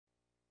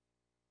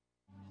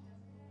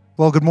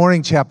Well, good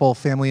morning, Chapel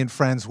family and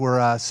friends.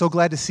 We're so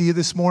glad to see you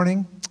this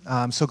morning.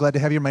 I'm so glad to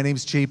have you. My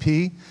name's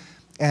JP,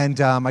 and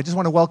I just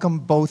want to welcome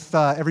both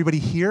everybody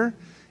here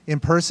in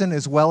person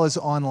as well as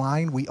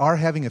online. We are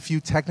having a few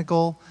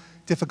technical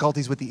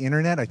difficulties with the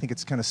internet. I think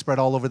it's kind of spread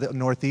all over the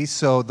Northeast,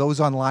 so those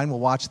online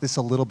will watch this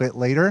a little bit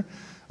later.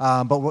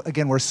 But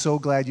again, we're so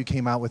glad you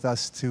came out with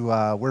us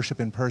to worship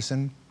in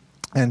person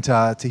and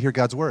to hear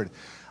God's Word.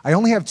 I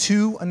only have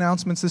two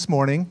announcements this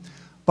morning,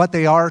 but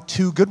they are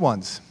two good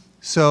ones.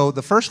 So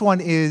the first one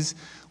is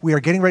we are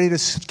getting ready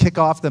to kick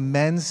off the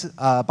men's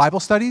Bible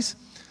study,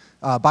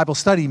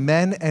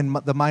 Men and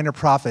the Minor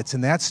Prophets,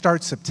 and that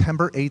starts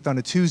September 8th on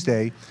a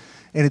Tuesday,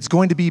 and it's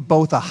going to be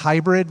both a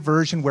hybrid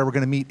version where we're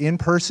going to meet in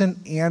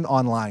person and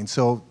online.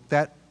 So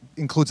that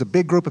includes a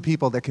big group of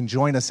people that can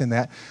join us in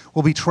that.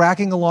 We'll be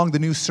tracking along the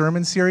new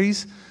sermon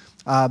series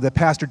that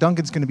Pastor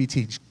Duncan's going to be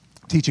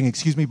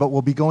teaching, but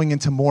we'll be going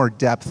into more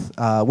depth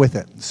with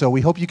it. So we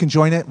hope you can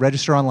join it,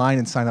 register online,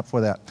 and sign up for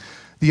that.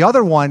 The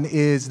other one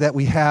is that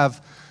we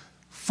have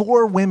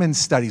 4 women's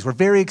studies. We're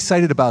very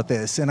excited about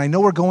this, and I know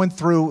we're going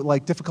through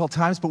difficult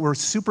times, but we're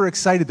super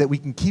excited that we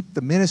can keep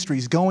the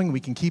ministries going, we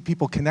can keep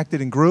people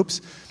connected in groups,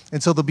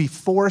 and so there'll be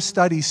 4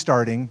 studies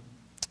starting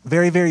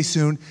very, very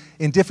soon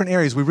in different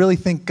areas. We really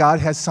think God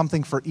has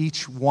something for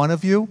each one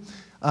of you,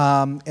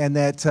 and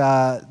that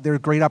there are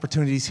great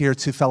opportunities here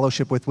to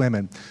fellowship with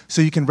women.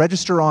 So you can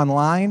register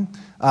online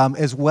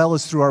as well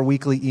as through our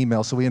weekly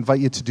email, so we invite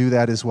you to do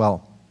that as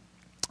well.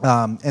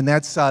 And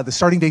that's the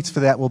starting dates for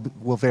that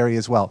will vary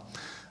as well.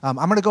 I'm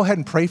going to go ahead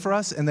and pray for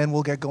us, and then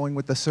we'll get going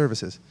with the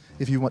services,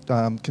 if you want,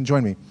 can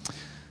join me.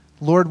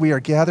 Lord, we are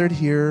gathered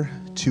here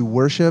to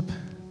worship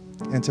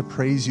and to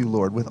praise you,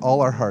 Lord, with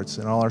all our hearts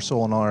and all our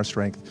soul and all our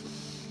strength.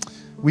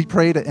 We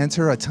pray to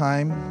enter a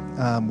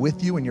time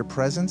with you in your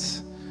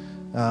presence,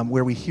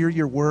 where we hear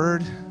your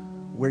word,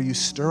 where you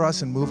stir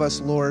us and move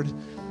us, Lord,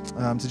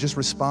 to just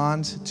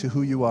respond to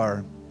who you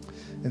are.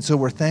 And so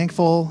we're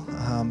thankful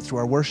through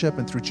our worship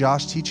and through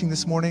Josh teaching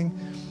this morning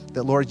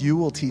that, Lord, you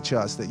will teach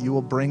us, that you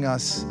will bring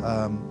us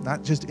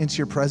not just into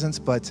your presence,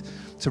 but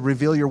to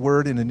reveal your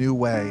word in a new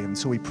way. And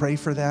so we pray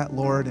for that,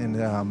 Lord,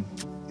 and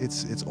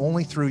it's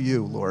only through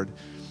you, Lord.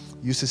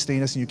 You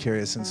sustain us and you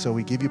carry us. And so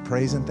we give you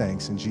praise and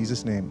thanks. In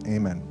Jesus' name,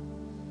 amen.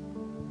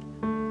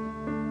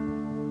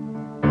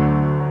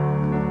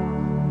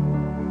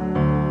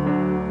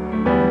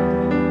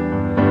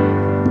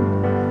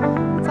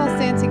 Let's all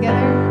stand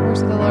together,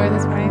 worship the Lord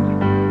this morning.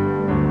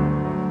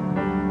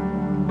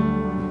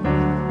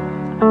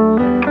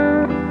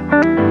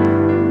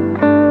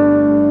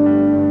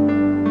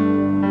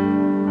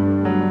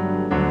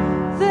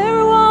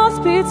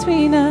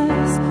 Between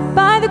us,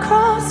 by the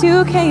cross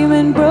you came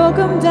and broke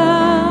them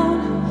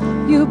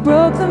down. You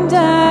broke them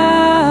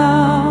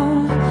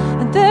down.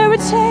 And there were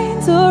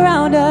chains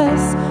around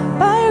us.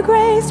 By your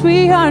grace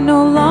we are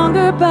no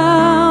longer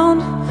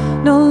bound.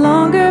 No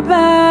longer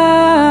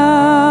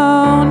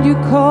bound. You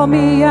called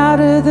me out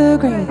of the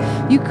grave.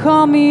 You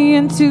called me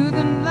into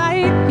the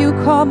night. You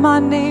called my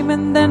name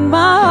and then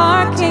my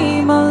heart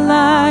came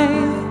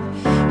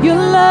alive. Your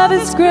love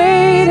is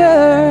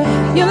greater.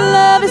 Your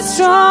love is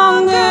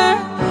stronger.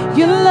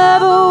 Your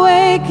love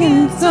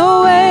awakens,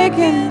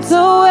 awakens,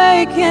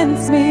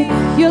 awakens me.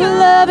 Your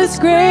love is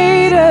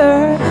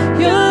greater.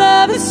 Your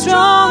love is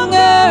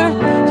stronger.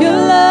 Your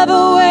love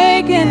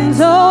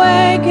awakens,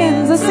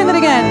 awakens. Let's sing it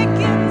again.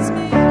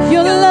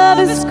 Your love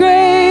is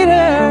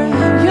greater.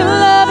 Your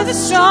love is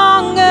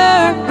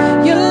stronger.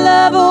 Your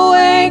love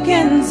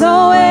awakens,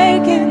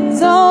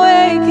 awakens,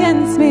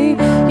 awakens me.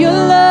 Your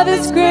love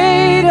is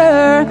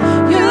greater.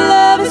 Your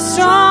love is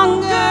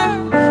stronger.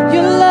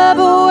 Your love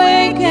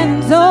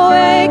awakens,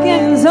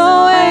 awakens,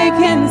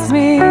 awakens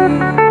me.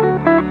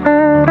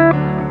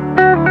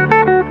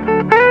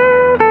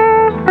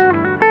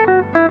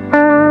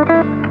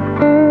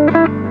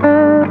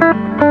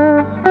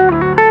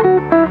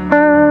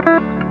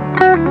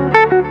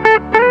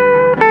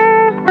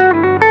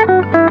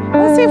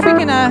 Let's see if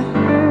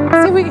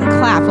we can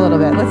clap a little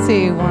bit. Let's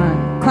see.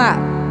 1, clap.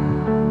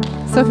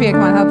 Sophia,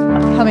 come on, help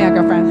me out,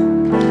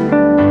 girlfriend.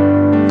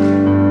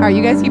 All right,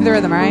 you guys keep the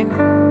rhythm, all right?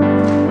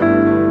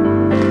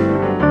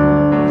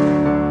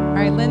 All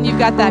right, Lynn, you've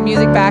got that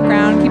music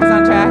background. Keep us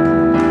on track.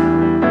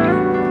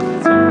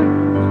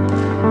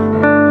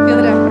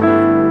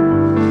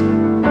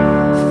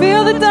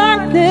 Feel the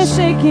darkness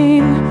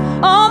shaking.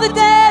 All the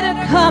dead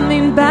are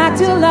coming back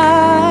to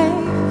life.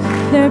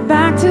 They're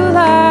back to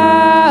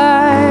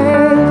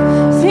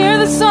life. Hear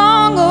the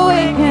song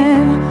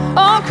awaken.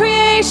 All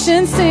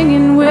creation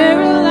singing,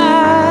 we're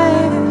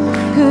alive.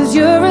 'Cause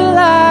you're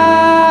alive.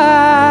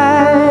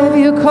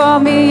 You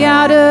called me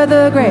out of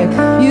the grave.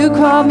 You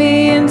called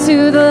me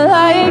into the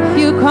light.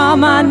 You called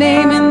my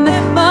name and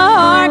then my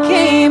heart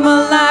came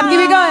alive.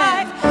 Keep it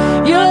going.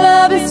 Your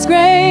love is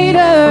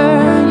greater.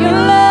 Your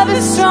love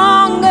is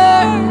stronger.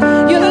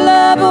 Your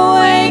love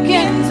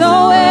awakens,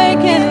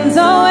 awakens,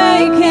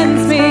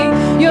 awakens me.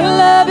 Your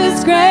love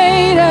is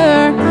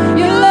greater.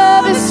 Your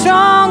love is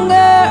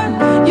stronger.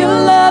 Your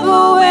love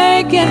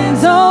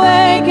awakens,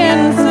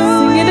 awakens.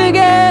 Sing it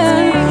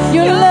again.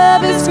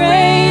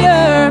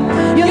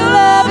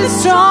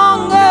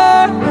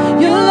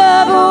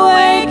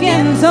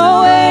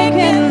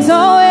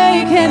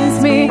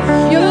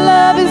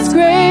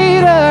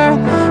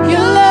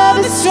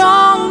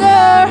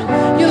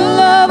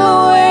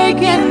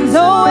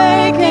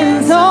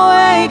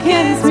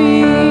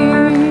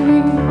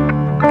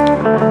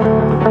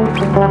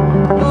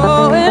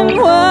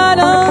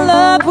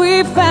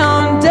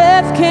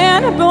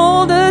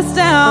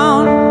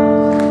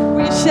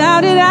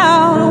 shout it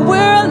out,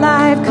 we're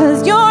alive,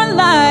 'cause you're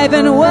alive,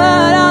 and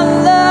what a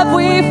love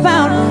we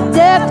found.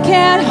 Death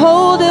can't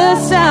hold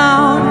us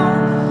down.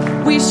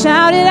 We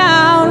shout it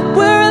out,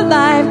 we're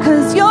alive,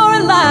 'cause you're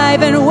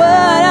alive, and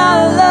what a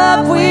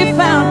love we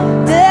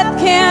found. Death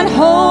can't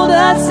hold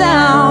us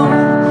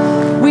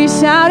down. We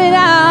shout it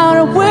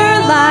out, we're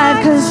alive,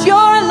 'cause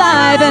you're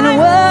alive, and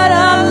what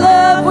a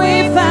love we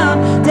found.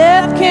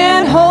 Death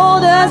can't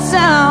hold us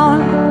down.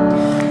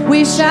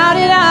 We shout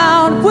it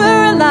out,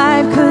 we're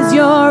alive, 'cause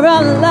you're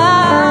alive.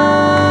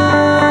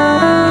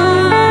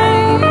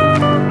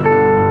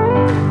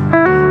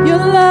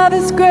 Your love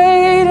is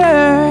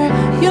greater,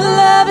 your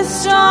love is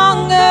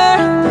stronger,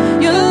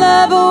 your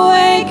love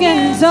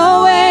awakens,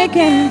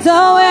 awakens,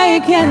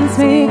 awakens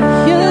me.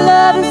 Your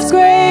love is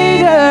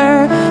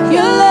greater,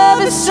 your love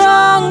is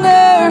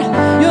stronger,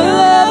 your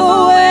love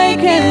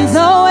awakens,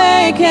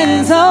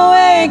 awakens,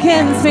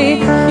 awakens me.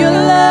 Your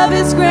love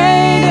is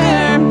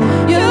greater,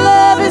 your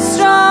love is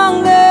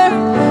stronger,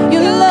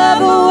 your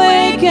love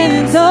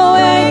awakens,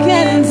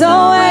 awakens,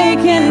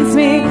 awakens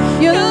me.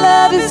 Your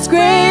love is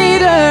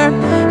greater,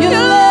 your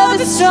love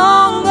is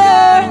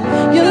stronger,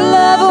 your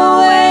love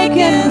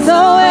awakens,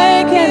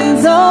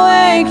 awakens,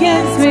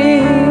 awakens me.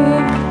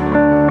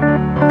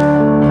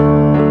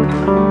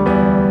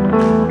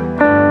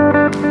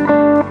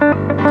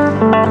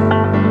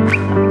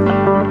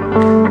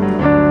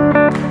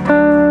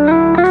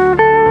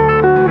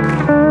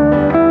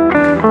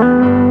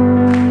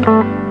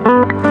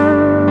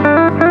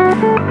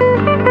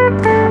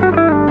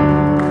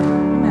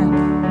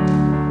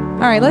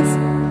 All right,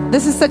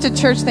 this is such a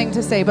church thing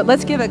to say, but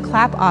let's give a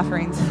clap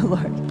offering to the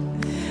Lord.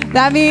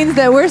 That means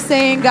that we're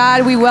saying,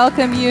 God, we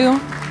welcome you.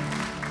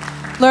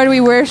 Lord, we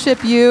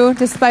worship you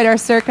despite our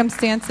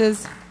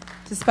circumstances,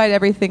 despite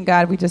everything,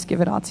 God, we just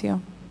give it all to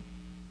you.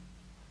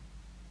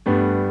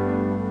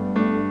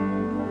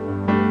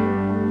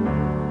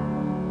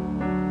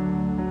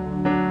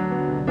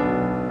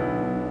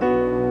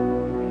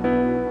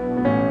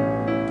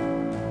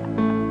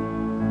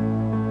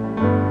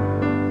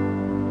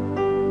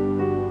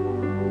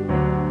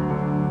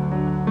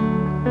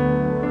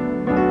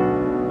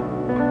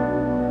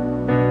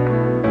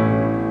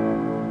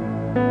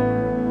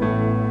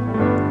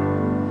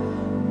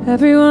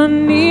 Everyone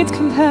needs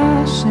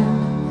compassion,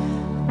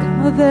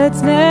 God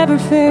that's never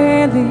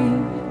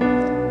failing.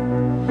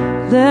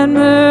 Let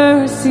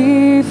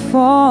mercy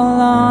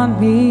fall on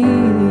me.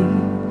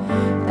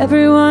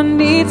 Everyone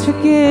needs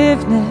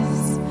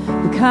forgiveness,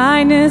 the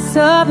kindness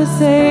of a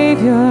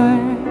Savior,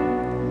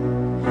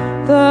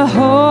 the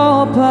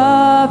hope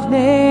of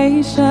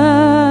nations.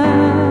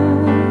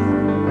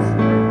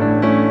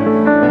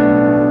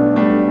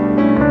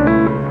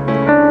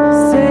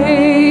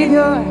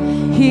 Savior,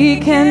 He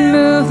can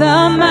move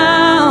the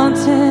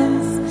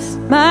mountains.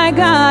 My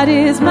God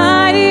is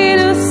mighty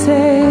to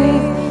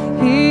save.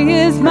 He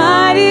is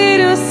mighty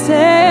to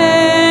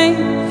save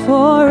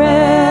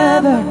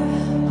forever.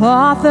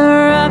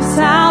 Author of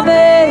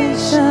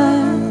salvation,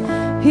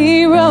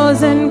 He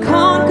rose and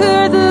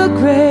conquered the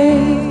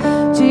grave.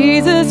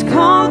 Jesus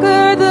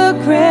conquered the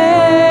grave.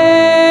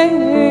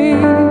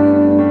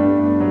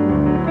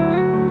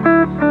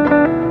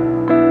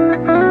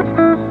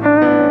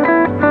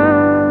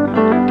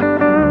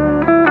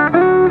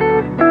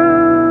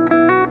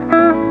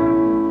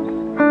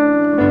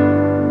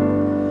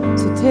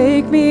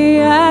 Take me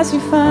as you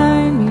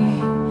find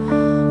me,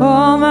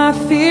 all my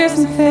fears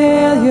and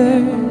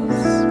failures.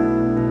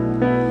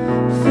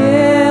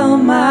 Fill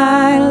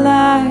my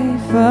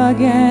life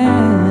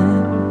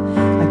again.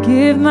 I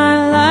give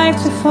my life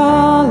to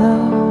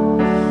follow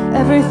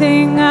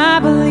everything I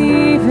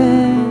believe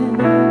in.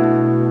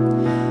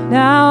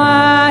 Now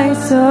I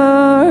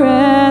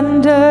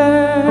surrender.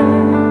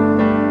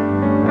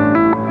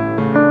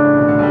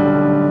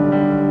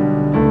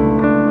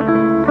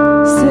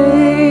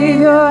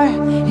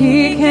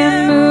 He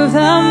can move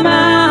the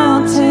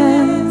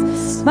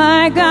mountains.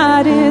 My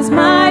God is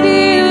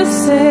mighty to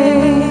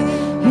save.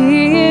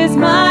 He is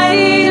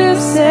mighty to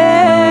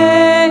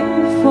save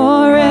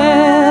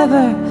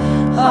forever.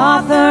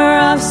 Author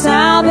of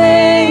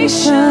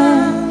salvation,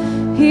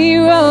 He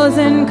rose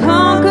and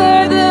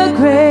conquered the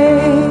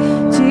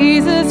grave.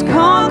 Jesus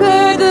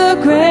conquered the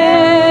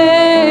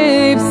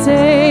grave.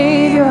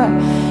 Savior,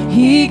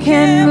 He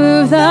can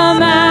move the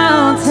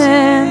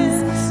mountains.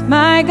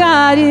 My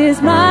God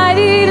is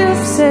mighty to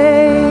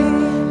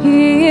save.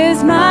 He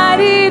is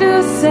mighty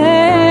to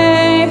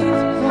save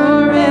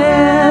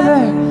forever.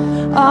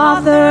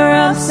 Author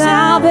of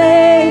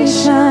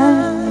salvation,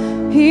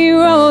 He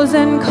rose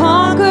and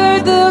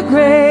conquered the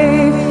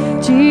grave.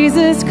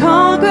 Jesus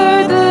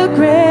conquered the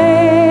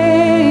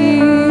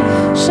grave.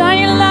 Shine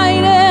your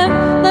light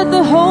and let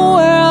the whole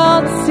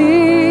world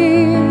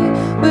see.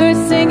 We're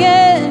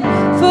singing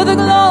for the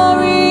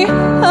glory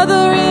of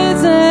the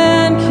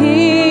risen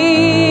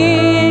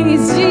King.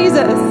 He's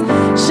Jesus.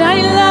 Shine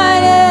your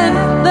light and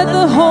let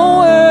the whole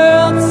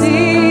world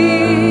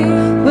see.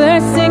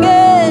 We're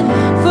singing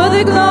for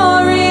the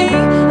glory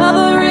of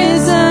the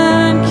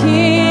risen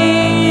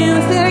King.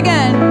 Let's sing it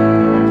again.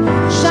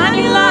 Shine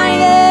your light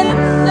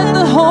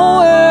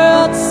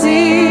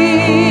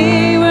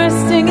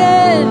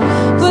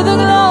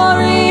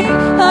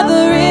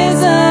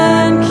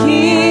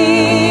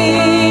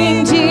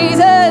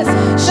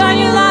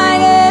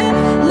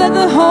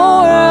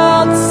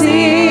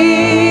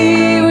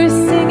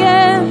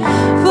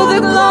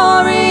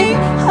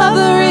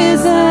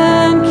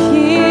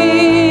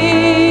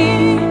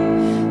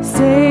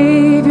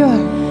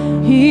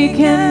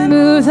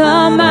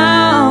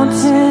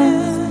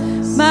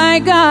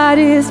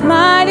is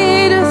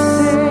mighty to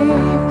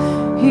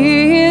save.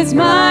 He is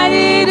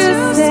mighty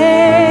to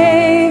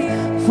save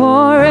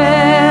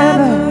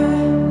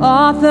forever.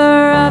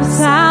 Author of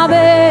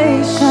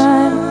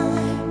salvation,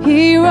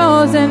 he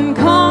rose and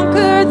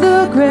conquered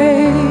the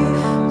grave.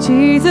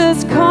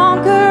 Jesus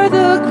conquered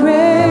the grave.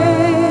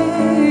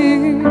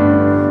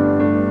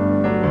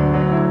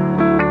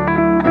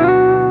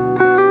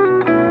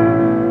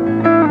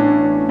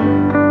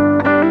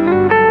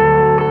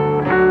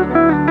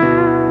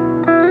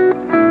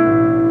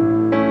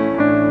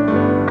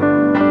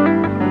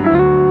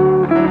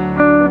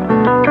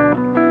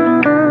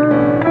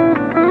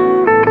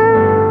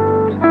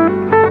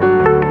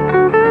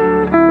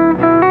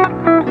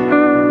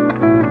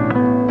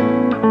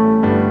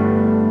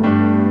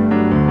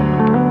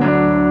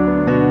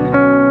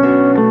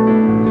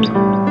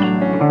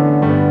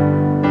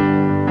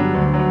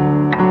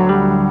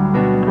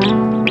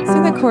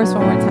 Chorus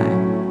one more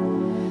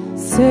time.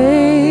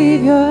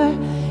 Savior,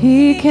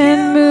 he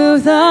can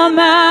move the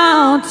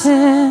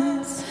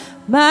mountains.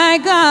 My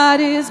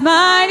God is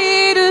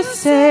mighty to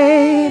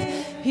save.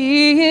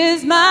 He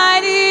is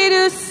mighty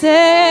to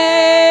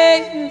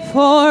save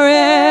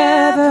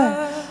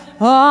forever.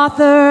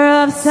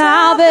 Author of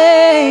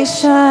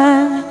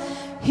salvation,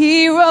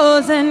 he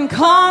rose and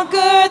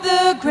conquered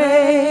the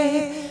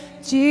grave.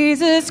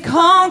 Jesus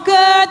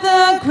conquered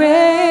the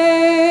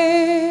grave.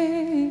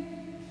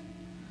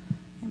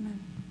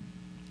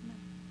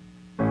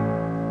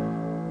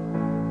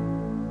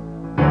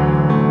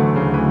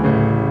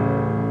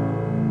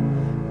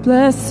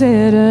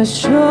 Blessed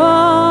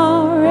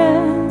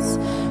assurance,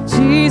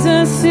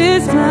 Jesus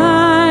is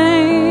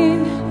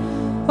mine.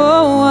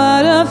 Oh,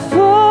 what a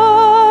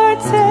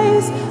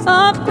foretaste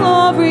of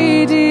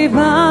glory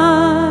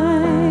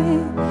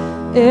divine.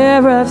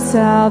 Heir of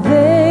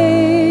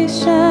salvation,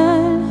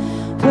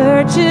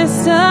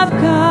 purchased of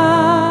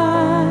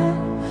God,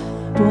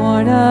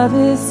 born of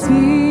his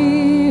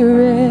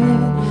Spirit,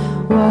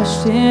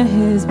 washed in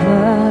his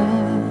blood.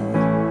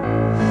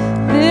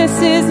 This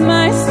is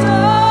my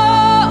story.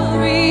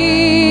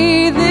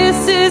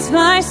 This is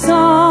my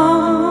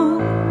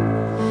song,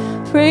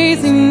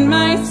 praising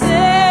my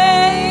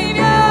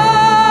Savior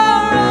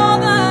all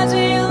the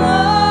day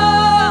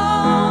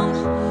long.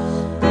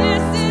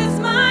 This is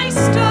my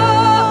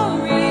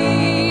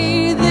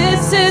story,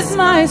 this is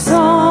my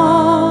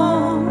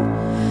song,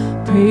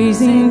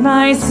 praising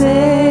my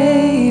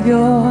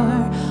Savior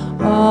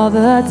all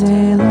the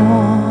day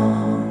long.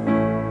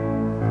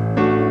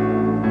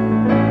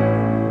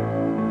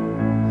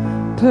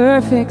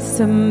 Perfect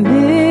submission,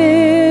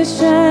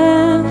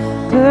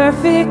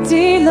 perfect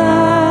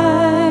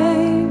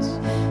delight,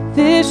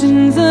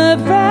 visions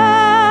of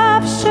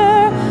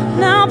rapture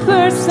now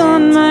burst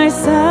on my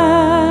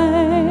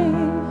sight.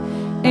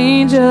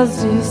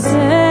 Angels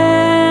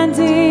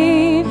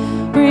descending,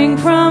 bring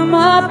from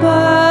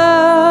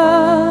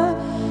above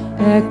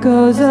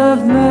echoes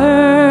of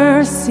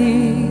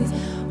mercy,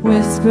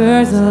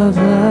 whispers of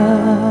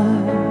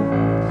love.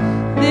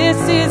 This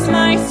is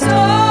my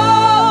story.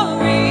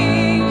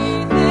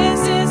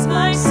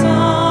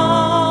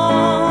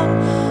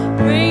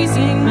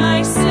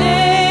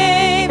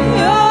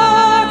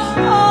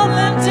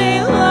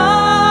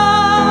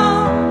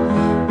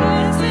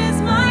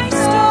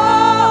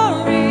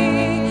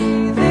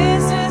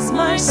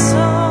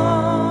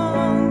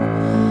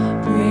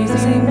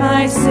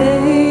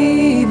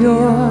 Savior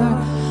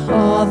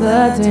all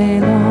the day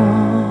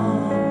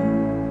long.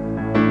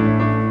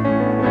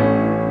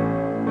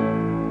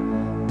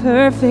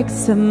 Perfect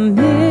submission,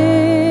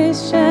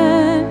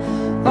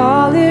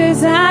 all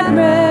is at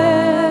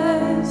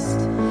rest.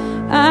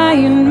 I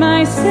and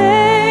my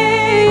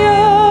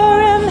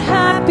Savior am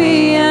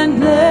happy and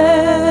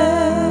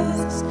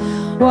blessed,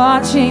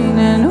 watching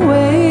and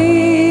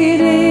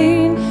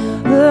waiting,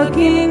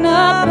 looking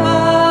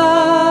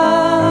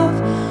above,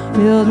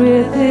 filled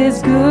with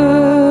his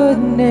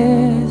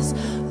goodness,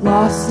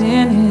 lost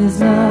in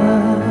his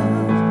love.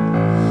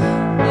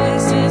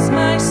 This is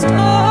my story,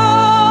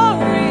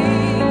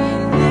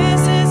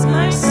 this is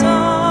my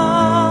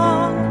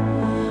song,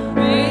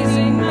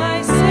 praising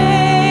my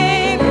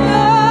Savior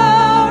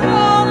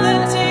all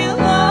the day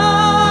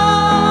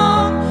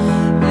long.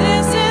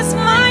 This is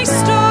my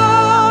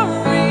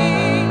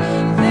story,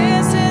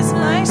 this is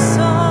my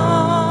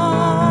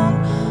song,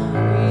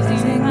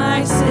 praising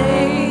my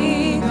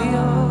Savior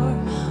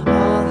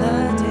all the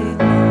day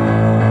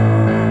long.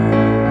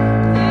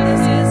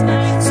 This is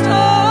my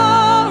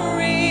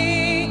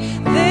story,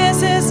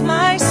 this is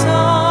my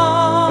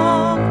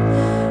song,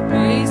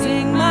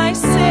 praising my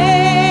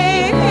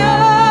Savior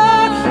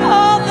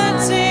all the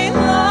day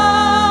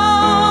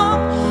long.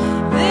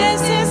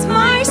 This is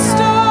my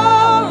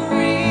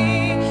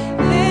story,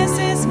 this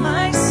is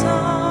my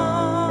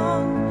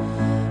song,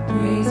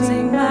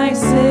 praising my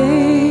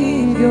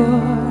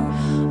Savior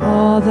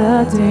all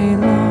the day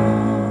long.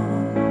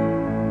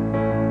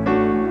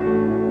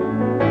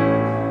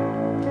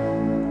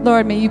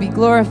 Lord, may you be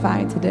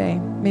glorified today.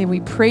 May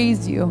we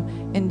praise you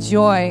in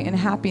joy and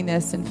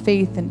happiness and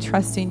faith and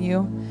trusting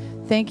you.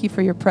 thank you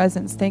for your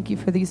presence. Thank you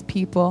for these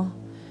people.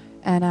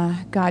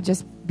 And God,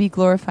 just be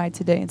glorified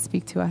today and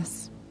speak to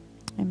us.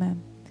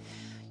 Amen.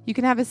 You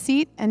can have a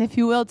seat, and if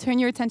you will, turn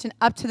your attention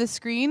up to the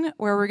screen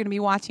where we're going to be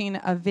watching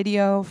a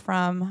video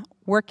from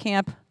work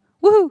camp.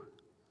 Woohoo!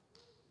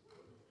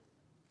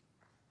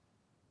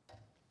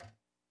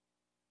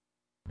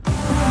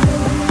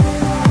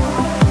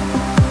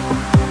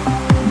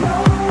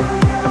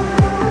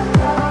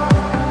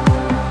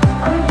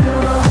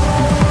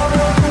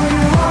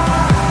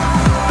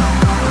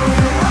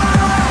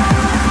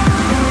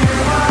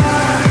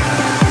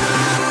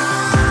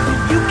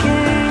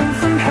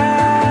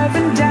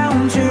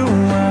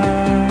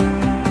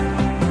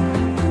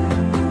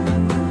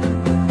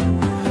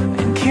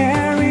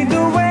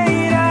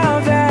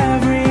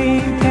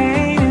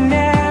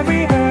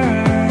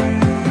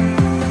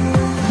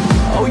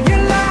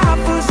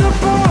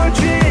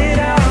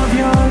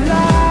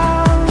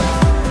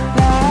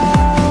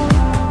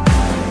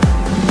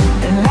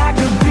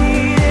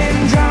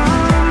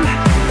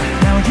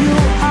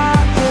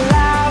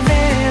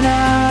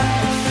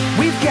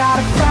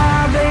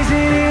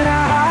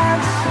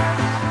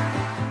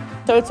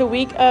 So it's a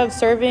week of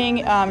serving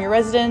your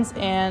residents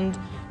and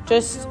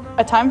just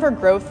a time for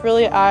growth,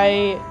 really.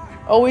 I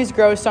always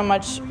grow so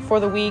much for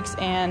the weeks,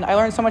 and I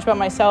learn so much about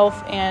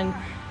myself, and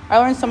I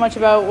learn so much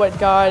about what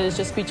God is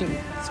just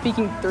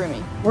speaking through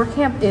me. Work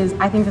camp is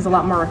a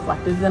lot more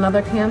reflective than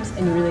other camps,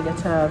 and you really get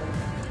to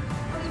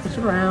switch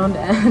around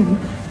and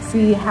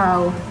see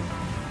how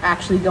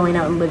actually going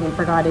out and living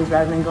for God is,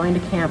 rather than going to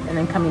camp and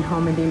then coming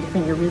home and being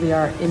different. You really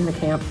are in the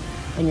camp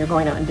and you're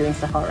going out and doing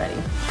stuff already.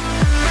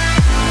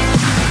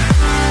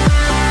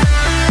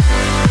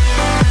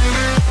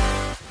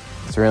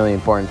 It's really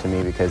important to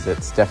me because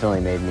it's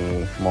definitely made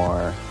me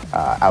more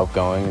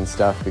outgoing and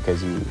stuff,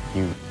 because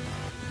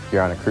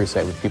you're on a cruise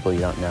site with people you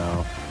don't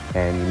know,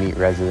 and you meet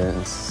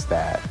residents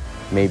that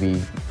may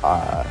be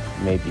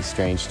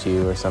strange to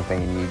you or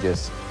something, and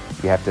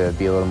you have to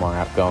be a little more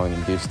outgoing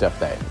and do stuff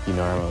that you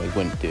normally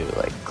wouldn't do,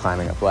 like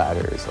climbing up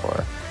ladders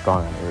or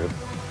going on the roof.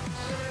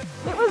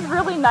 It was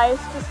really nice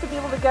just to be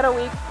able to get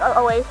away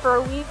for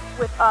a week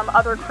with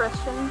other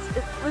Christians.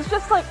 It was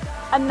just like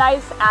a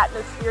nice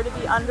atmosphere to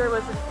be under. It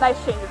was a nice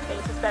change of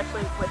pace,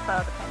 especially with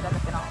the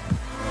pandemic and all.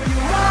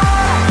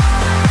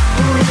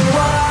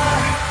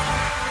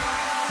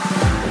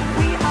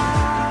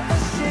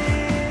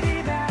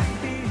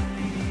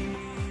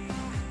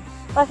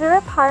 My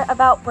favorite part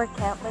about work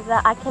camp was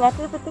that I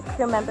connected with a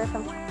crew member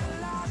from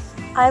Tithes.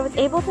 I was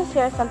able to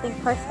share something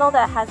personal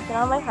that has been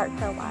on my heart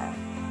for a while.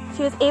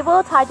 She was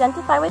able to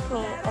identify with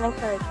me and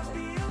encourage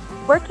me.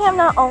 Work camp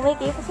not only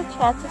gave us a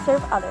chance to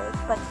serve others,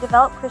 but to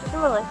develop Christian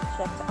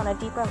relationships on a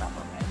deeper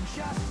level.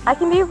 I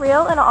can be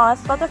real and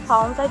honest about the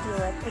problems I deal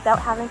with without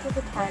having to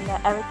pretend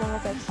that everything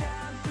is okay.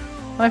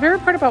 My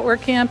favorite part about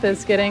work camp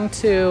is getting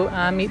to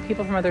meet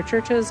people from other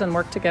churches and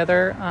work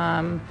together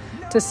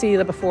to see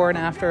the before and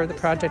after the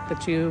project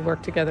that you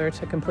work together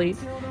to complete,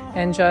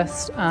 and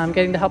just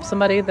getting to help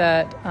somebody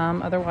that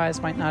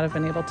otherwise might not have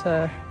been able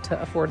to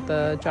afford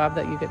the job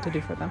that you get to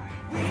do for them.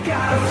 We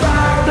got a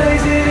fire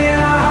blazing in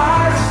our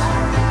hearts.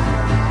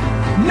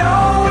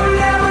 No, we're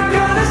never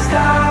gonna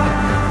stop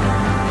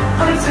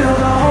until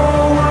the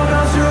whole world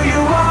knows who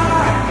you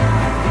are,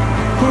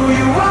 who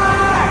you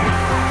are,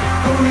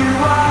 who you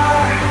are.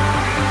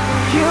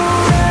 You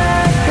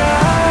wreck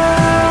us,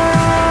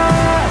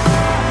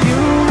 you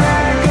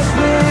wreck us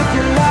with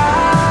your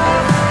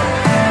love,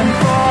 and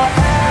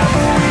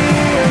forever we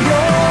are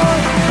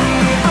yours,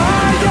 we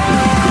are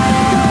yours.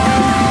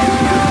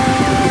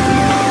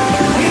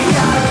 We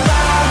got a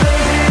fire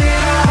blazing in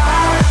our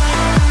hearts.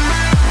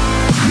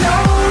 No,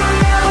 we're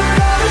never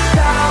gonna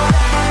stop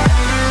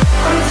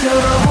until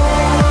the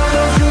whole world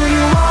knows who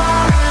you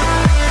are,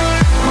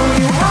 who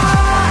you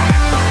are,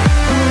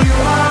 who you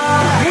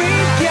are. We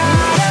got a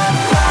fire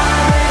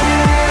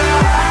blazing in our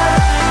hearts.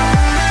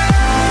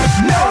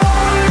 No,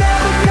 we're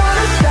never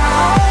gonna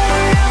stop,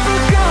 never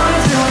gonna,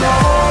 till the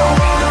whole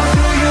world knows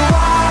who you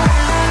are,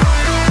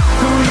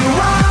 who you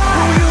are,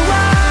 who you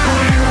are, who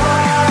you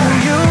are, who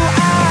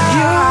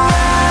you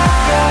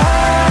are.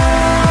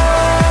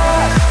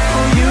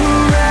 You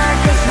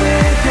wreck us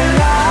with your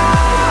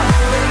love,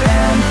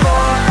 and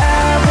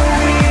forever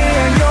we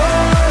are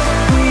yours,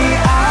 we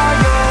are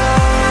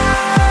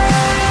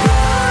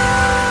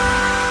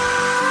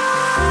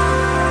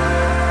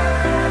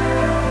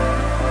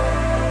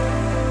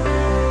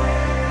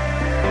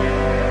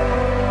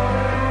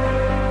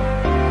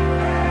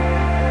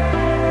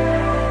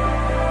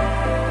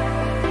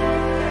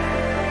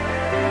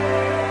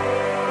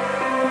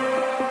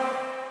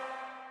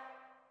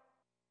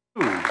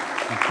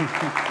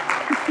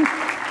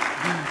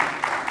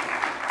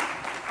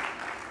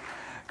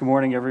Good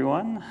morning,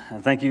 everyone.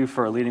 And thank you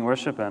for leading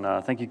worship, and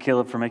thank you,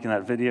 Caleb, for making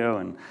that video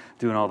and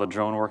doing all the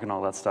drone work and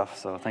all that stuff.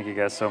 So thank you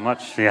guys so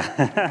much. Yeah,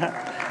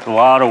 a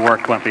lot of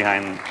work went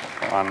behind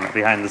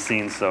the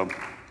scenes. So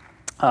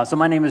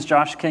my name is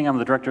Josh King. I'm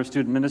the director of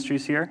Student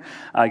Ministries here.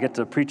 I get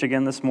to preach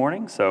again this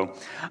morning, so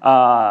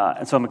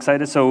I'm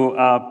excited. So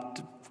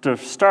to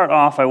start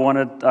off, I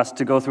wanted us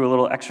to go through a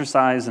little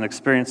exercise and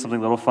experience something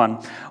a little fun.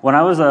 When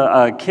I was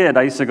a kid,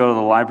 I used to go to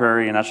the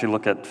library and actually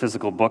look at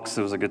physical books.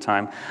 It was a good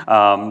time.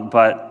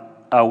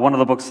 But one of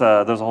the books,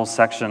 there's a whole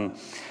section.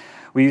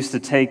 We used to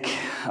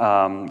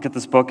get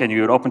this book, and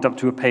you would open it up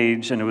to a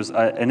page, and it was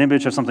an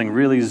image of something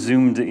really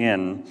zoomed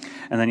in,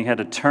 and then you had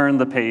to turn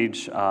the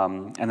page,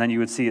 and then you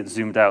would see it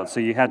zoomed out.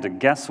 So you had to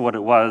guess what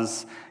it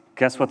was,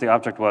 guess what the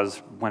object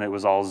was when it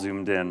was all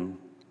zoomed in.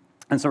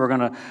 And so we're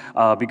going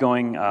to be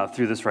going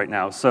through this right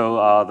now.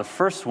 So the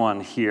first one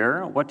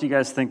here, what do you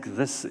guys think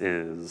this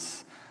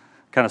is?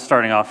 Kind of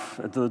starting off,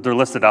 they're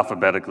listed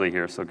alphabetically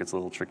here, so it gets a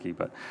little tricky.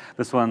 But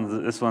this one's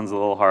a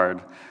little hard.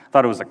 I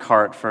thought it was a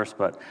car at first,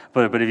 but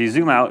if you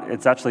zoom out,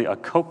 it's actually a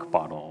Coke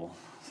bottle.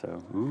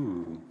 So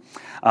ooh.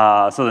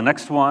 So the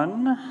next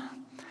one,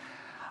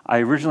 I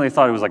originally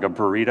thought it was like a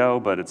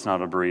burrito, but it's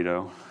not a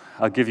burrito.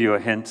 I'll give you a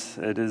hint.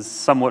 It is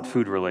somewhat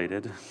food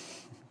related.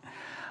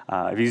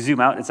 If you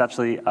zoom out, it's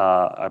actually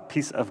a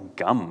piece of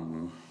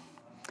gum.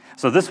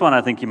 So this one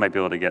I think you might be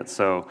able to get.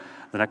 So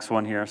the next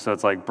one here, so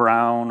it's like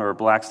brown or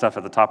black stuff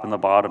at the top and the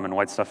bottom and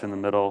white stuff in the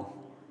middle.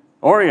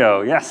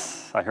 Oreo,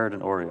 yes, I heard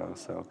an Oreo.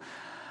 So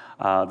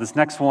this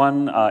next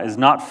one is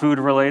not food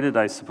related.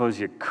 I suppose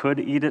you could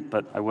eat it,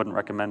 but I wouldn't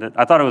recommend it.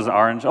 I thought it was an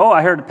orange. Oh,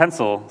 I heard a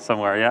pencil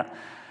somewhere, yeah.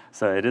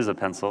 So it is a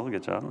pencil,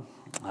 good job.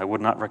 I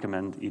would not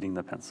recommend eating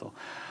the pencil.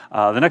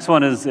 The next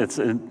one is,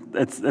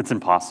 it's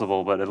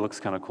impossible, but it looks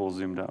kind of cool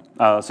zoomed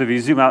out. So if you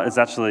zoom out, it's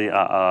actually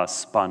a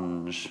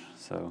sponge.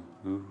 So,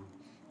 ooh.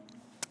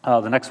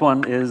 The next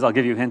one is, I'll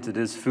give you a hint, it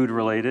is food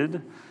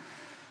related.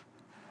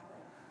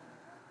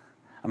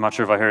 I'm not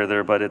sure if I heard it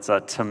there, but it's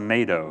a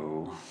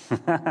tomato.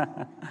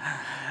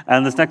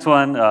 And this next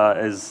one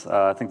is,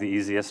 I think, the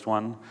easiest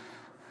one.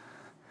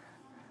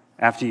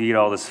 After you eat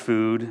all this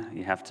food,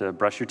 you have to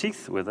brush your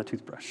teeth with a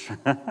toothbrush.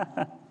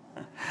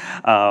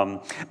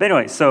 But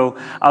anyway, so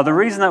the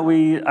reason that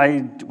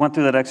I went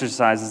through that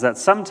exercise is that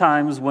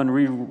sometimes when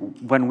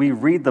we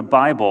read the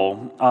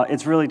Bible,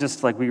 it's really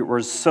just like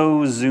we're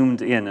so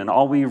zoomed in, and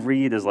all we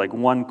read is like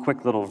one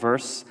quick little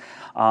verse,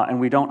 and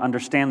we don't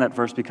understand that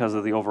verse because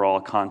of the overall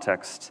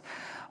context.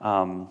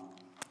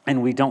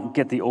 And we don't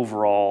get the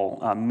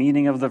overall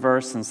meaning of the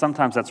verse, and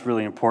sometimes that's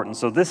really important.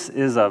 So this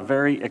is a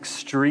very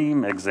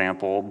extreme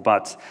example,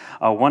 but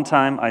one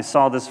time I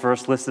saw this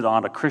verse listed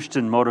on a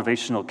Christian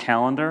motivational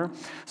calendar.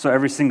 So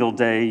every single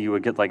day you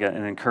would get like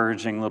an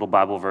encouraging little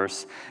Bible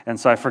verse, and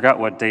so I forgot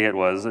what day it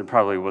was. It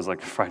probably was like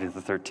Friday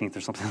the 13th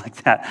or something like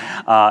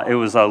that. It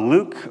was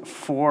Luke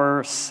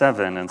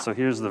 4:7, and so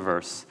here's the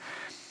verse.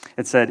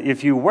 It said,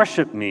 "If you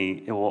worship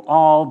me, it will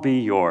all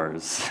be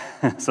yours."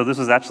 So this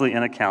was actually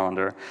in a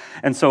calendar.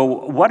 And so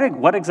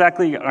what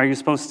exactly are you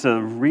supposed to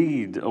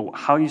read?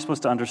 How are you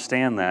supposed to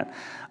understand that?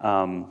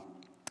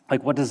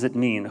 Like, what does it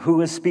mean?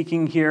 Who is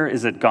speaking here?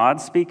 Is it God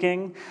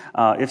speaking?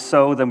 If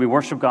so, then we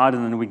worship God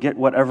and then we get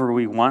whatever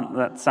we want.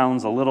 That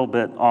sounds a little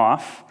bit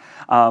off.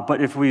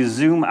 But if we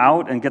zoom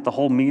out and get the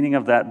whole meaning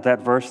of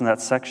that verse and that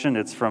section,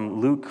 it's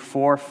from Luke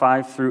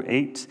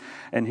 4:5-8.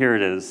 And here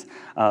it is.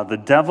 The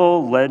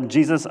devil led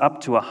Jesus up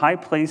to a high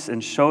place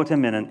and showed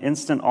him in an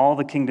instant all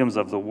the kingdoms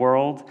of the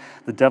world.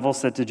 The devil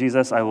said to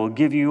Jesus, "I will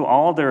give you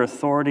all their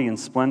authority and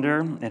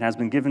splendor. It has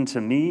been given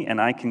to me,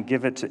 and I can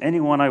give it to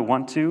anyone I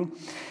want to.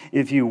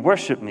 If you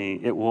worship me,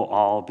 it will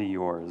all be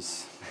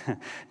yours."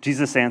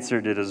 Jesus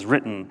answered, "It is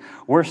written,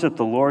 worship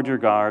the Lord your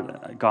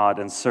God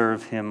and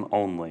serve him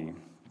only."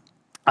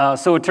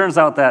 So it turns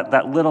out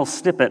that little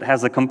snippet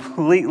has a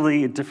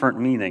completely different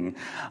meaning.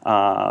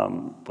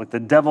 Like the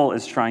devil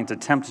is trying to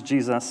tempt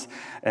Jesus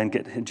and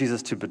get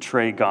Jesus to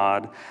betray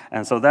God.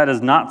 And so that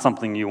is not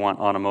something you want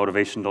on a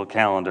motivational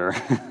calendar.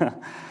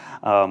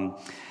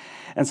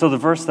 And so the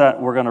verse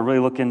that we're going to really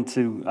look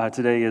into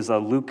today is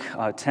Luke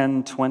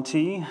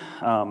 10:20.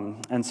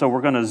 And so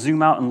we're going to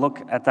zoom out and look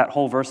at that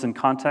whole verse in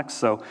context.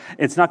 So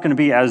it's not going to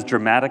be as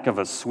dramatic of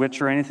a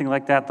switch or anything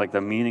like that. Like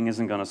the meaning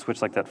isn't going to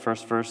switch like that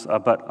first verse.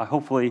 But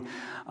hopefully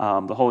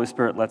the Holy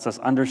Spirit lets us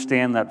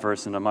understand that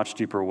verse in a much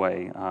deeper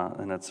way.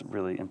 And that's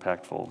really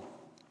impactful.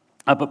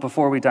 But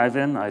before we dive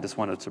in, I just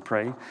wanted to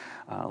pray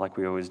like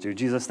we always do.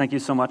 Jesus, thank you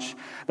so much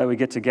that we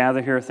get to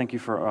gather here. Thank you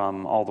for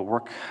all the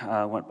work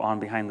went on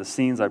behind the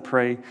scenes. I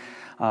pray,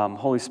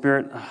 Holy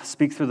Spirit,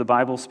 speak through the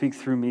Bible, speak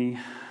through me.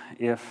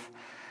 If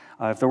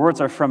the words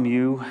are from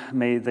you,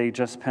 may they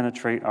just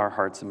penetrate our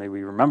hearts, and may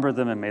we remember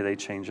them, and may they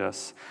change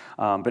us.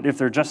 But if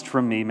they're just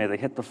from me, may they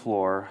hit the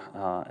floor,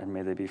 and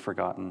may they be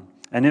forgotten.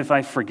 And if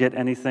I forget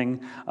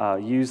anything,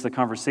 use the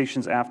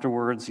conversations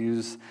afterwards,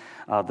 use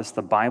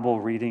the Bible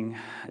reading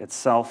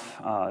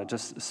itself.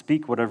 Just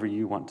speak whatever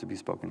you want to be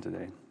spoken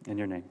today. In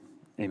your name,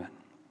 amen.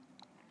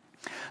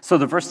 So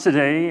the verse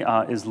today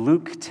is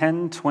Luke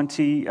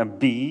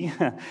 10:20b.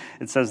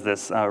 It says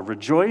this,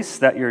 "Rejoice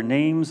that your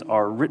names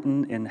are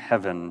written in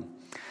heaven."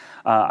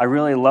 I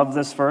really love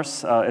this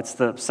verse. It's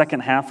the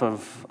second half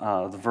of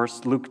the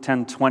verse, Luke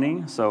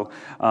 10:20. So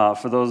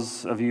for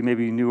those of you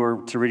maybe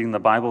newer to reading the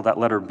Bible, that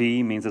letter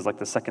B means it's like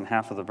the second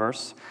half of the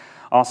verse.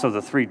 Also,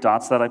 the 3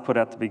 dots that I put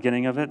at the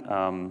beginning of it,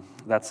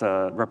 that's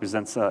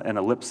represents an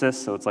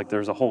ellipsis, so it's like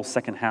there's a whole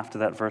second half to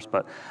that verse,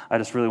 but I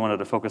just really wanted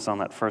to focus on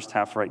that first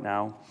half right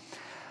now.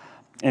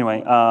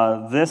 Anyway,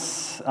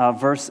 this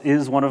verse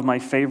is one of my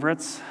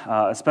favorites,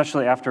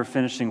 especially after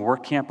finishing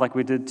work camp like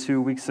we did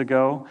 2 weeks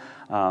ago,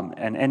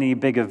 and any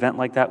big event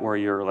like that where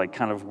you're like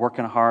kind of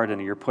working hard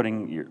and you're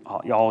putting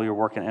all your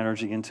work and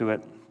energy into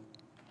it.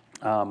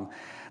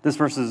 This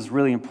verse is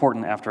really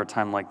important after a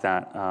time like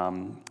that.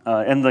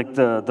 And like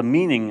the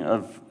meaning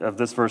of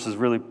this verse is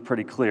really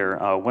pretty clear.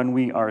 When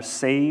we are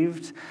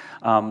saved,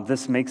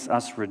 this makes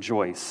us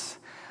rejoice.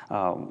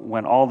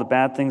 When all the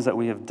bad things that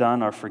we have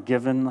done are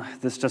forgiven,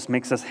 this just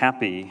makes us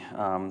happy.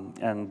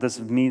 And this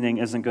meaning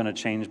isn't going to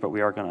change, but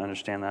we are going to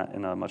understand that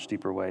in a much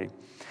deeper way.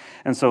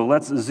 And so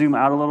let's zoom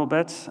out a little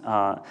bit,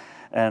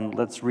 and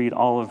let's read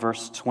all of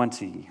verse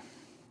 20.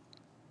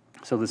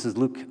 So this is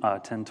Luke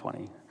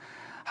 10:20.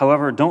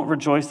 However, don't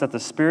rejoice that the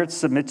spirits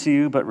submit to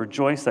you, but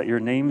rejoice that your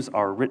names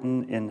are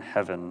written in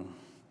heaven.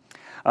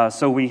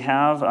 So we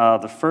have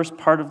the first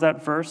part of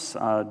that verse,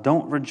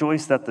 don't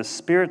rejoice that the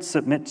spirits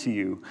submit to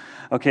you.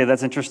 Okay,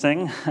 that's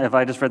interesting. If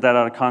I just read that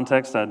out of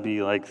context, I'd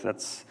be like,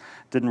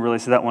 didn't really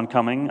see that one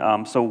coming.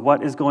 So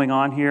what is going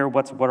on here?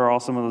 What are all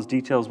some of those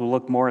details? We'll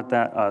look more at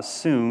that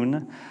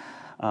soon.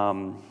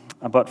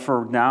 But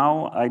for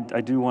now,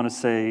 I do want to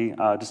say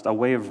just a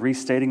way of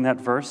restating that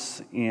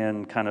verse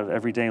in kind of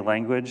everyday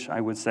language. I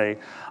would say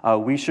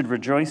we should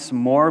rejoice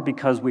more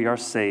because we are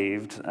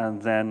saved,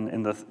 and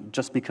then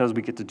just because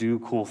we get to do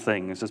cool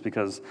things, just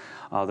because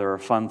there are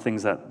fun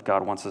things that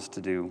God wants us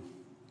to do.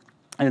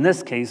 In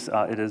this case,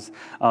 it is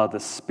the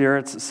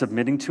spirits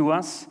submitting to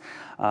us.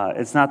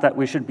 It's not that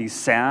we should be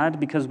sad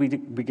because we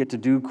get to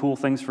do cool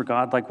things for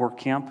God like work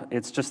camp.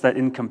 It's just that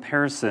in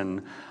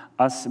comparison,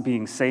 us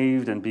being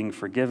saved and being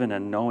forgiven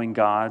and knowing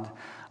God,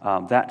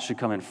 that should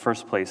come in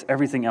first place.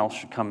 Everything else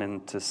should come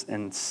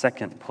in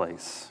second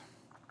place.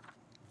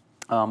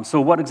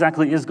 So what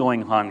exactly is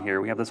going on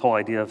here? We have this whole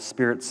idea of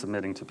spirits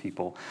submitting to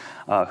people.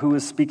 Who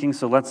is speaking?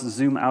 So let's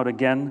zoom out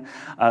again.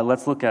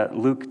 Let's look at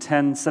Luke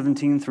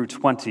 10:17 through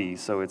 20.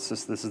 So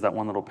this is that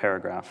one little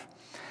paragraph.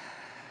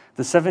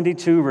 The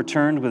 72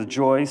 returned with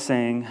joy,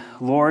 saying,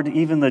 Lord,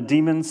 even the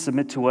demons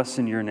submit to us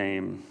in your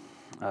name.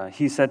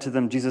 Jesus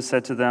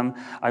said to them,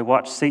 I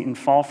watched Satan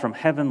fall from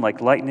heaven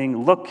like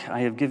lightning. Look,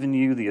 I have given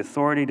you the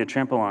authority to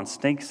trample on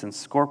snakes and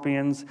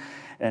scorpions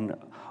and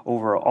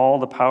over all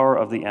the power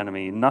of the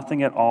enemy.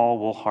 Nothing at all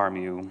will harm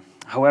you.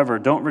 However,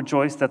 don't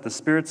rejoice that the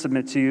spirits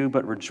submit to you,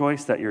 but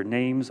rejoice that your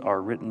names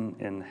are written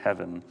in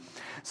heaven.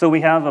 So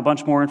we have a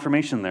bunch more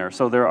information there.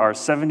 So there are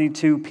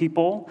 72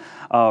 people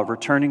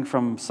returning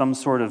from some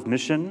sort of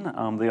mission.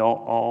 They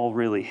all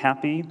really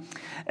happy.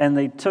 And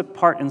they took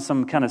part in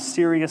some kind of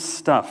serious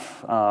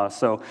stuff.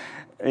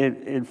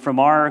 From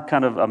our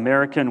kind of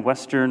American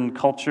Western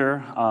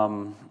culture,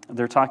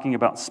 they're talking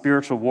about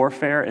spiritual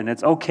warfare, and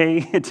it's okay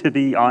to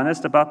be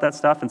honest about that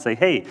stuff and say,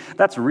 hey,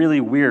 that's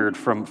really weird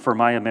for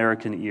my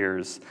American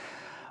ears.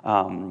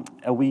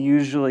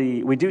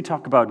 We do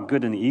talk about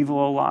good and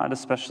evil a lot,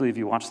 especially if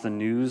you watch the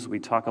news. We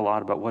talk a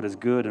lot about what is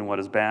good and what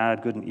is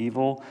bad, good and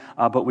evil,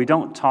 but we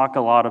don't talk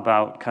a lot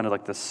about kind of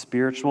like the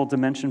spiritual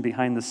dimension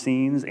behind the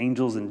scenes,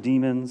 angels and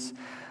demons,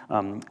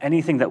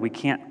 anything that we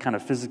can't kind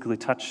of physically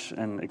touch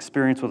and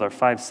experience with our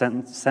 5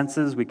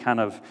 senses. We kind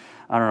of,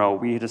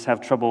 we just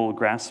have trouble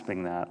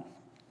grasping that.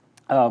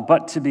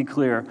 But to be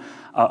clear,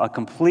 a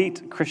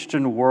complete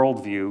Christian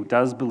worldview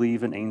does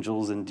believe in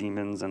angels and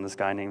demons and this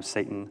guy named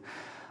Satan.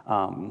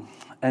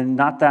 And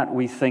not that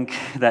we think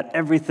that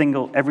every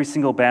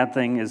single bad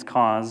thing is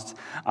caused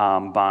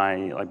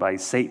by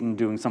Satan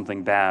doing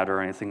something bad or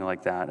anything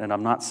like that. And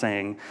I'm not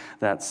saying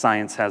that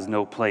science has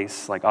no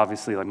place. Like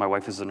obviously, like my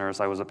wife is a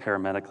nurse, I was a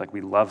paramedic. Like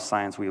we love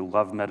science, we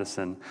love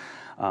medicine.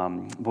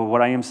 But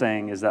what I am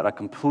saying is that a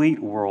complete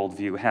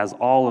worldview has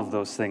all of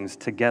those things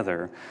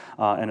together.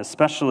 And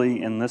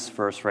especially in this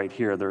verse right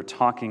here, they're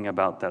talking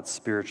about that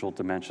spiritual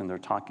dimension. They're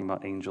talking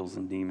about angels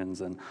and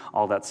demons and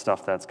all that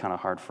stuff that's kind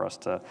of hard for us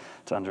to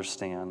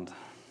understand.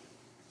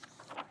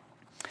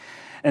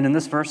 And in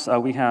this verse,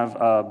 we have,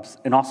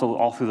 and also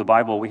all through the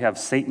Bible, we have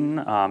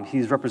Satan.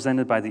 He's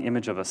represented by the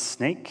image of a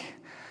snake.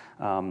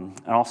 And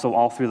also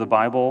all through the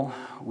Bible,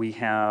 we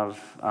have...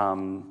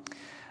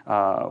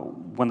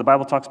 when the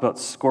Bible talks about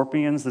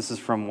scorpions, this is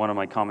from one of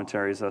my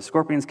commentaries,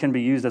 scorpions can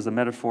be used as a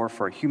metaphor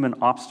for human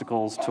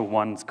obstacles to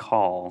one's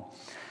call.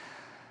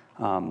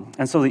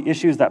 And so the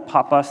issues that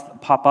pop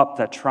up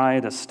that try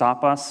to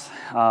stop us,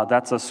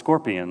 that's a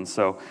scorpion.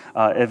 So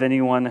if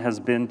anyone has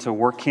been to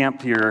work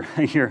camp,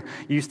 you're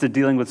used to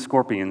dealing with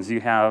scorpions. You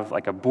have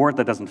like a board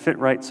that doesn't fit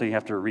right, so you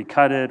have to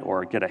recut it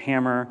or get a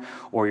hammer,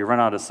 or you run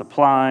out of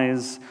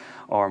supplies,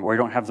 or you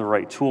don't have the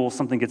right tools,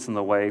 something gets in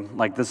the way.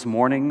 Like this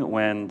morning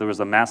when there was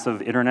a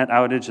massive internet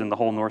outage in the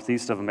whole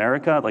northeast of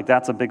America, like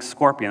that's a big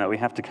scorpion that we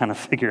have to kind of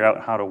figure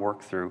out how to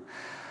work through.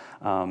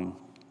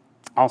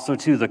 Also,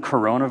 too, the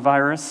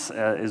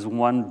coronavirus is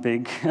one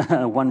big,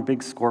 one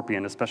big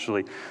scorpion,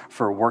 especially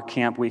for work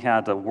camp. We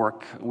had to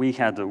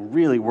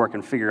really work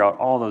and figure out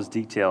all those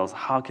details.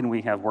 How can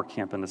we have work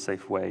camp in a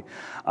safe way?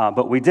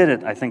 But we did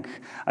it. I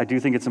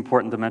do think it's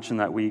important to mention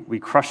that we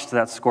crushed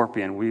that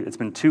scorpion. It's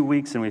been 2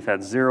 weeks and we've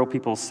had 0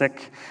 people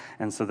sick,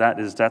 and so that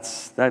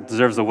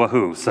deserves a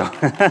woohoo. So.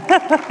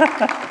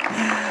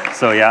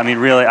 So yeah,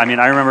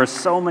 I remember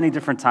so many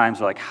different times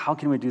we're like, how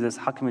can we do this?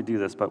 How can we do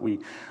this? But we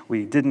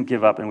didn't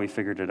give up and we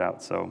figured it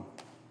out. So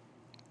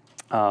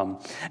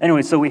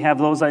anyway, so we have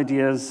those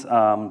ideas,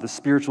 the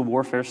spiritual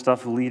warfare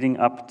stuff leading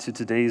up to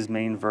today's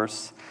main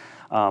verse,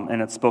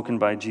 and it's spoken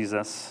by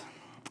Jesus.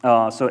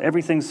 So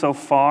everything so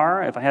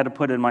far, if I had to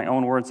put it in my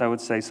own words, I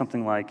would say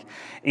something like,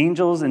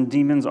 angels and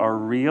demons are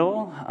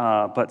real,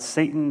 but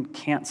Satan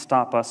can't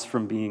stop us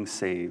from being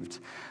saved.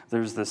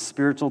 There's this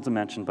spiritual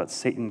dimension, but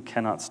Satan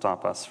cannot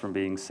stop us from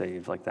being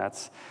saved. Like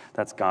that's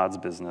God's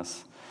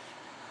business.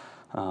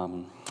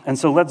 And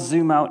so let's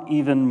zoom out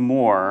even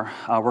more.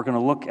 We're going to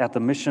look at the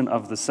mission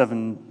of the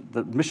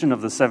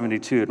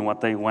 72 and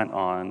what they went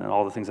on and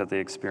all the things that they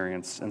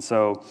experienced. And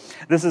so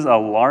this is a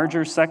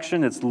larger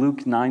section. It's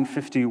Luke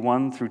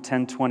 9:51 through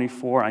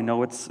 10:24. I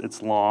know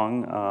it's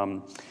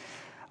long.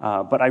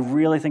 But I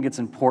really think it's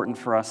important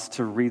for us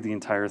to read the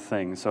entire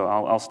thing. So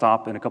I'll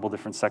stop in a couple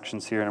different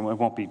sections here, and it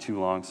won't be too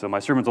long. So my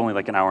sermon's only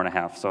like an hour and a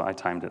half, so I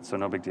timed it, so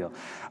no big deal.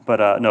 But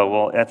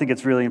I think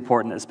it's really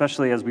important,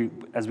 especially as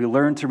we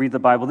learn to read the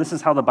Bible. This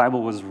is how the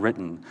Bible was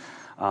written.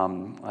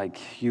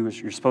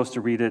 You're supposed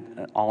to read it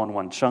all in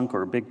one chunk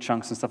or big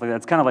chunks and stuff like that.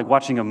 It's kind of like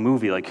watching a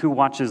movie. Like, who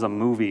watches a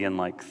movie in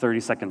like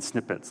 30-second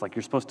snippets? Like,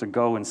 you're supposed to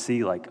go and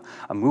see like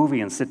a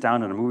movie and sit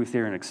down in a movie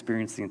theater and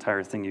experience the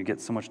entire thing. You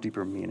get so much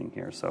deeper meaning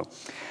here. So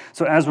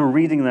as we're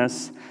reading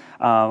this,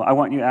 I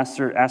want you to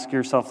ask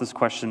yourself this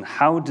question: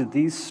 how did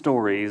these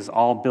stories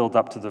all build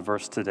up to the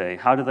verse today?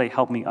 How do they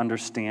help me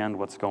understand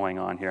what's going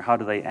on here? How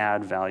do they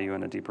add value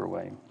in a deeper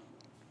way?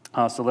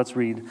 So let's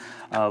read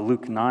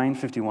Luke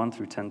 9:51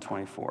 through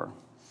 10:24.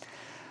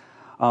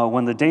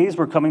 When the days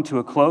were coming to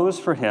a close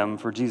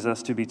for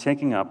Jesus to be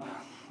taken up,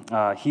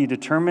 he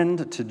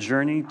determined to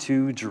journey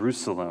to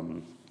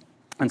Jerusalem.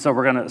 And so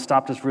we're going to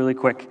stop just really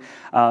quick.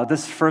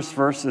 This first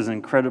verse is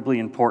incredibly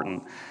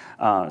important.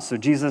 So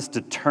Jesus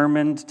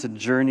determined to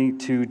journey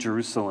to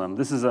Jerusalem.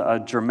 This is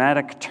a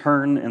dramatic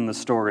turn in the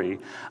story.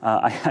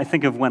 I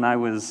think of when I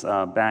was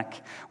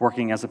back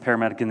working as a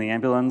paramedic in the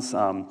ambulance,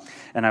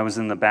 and I was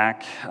in the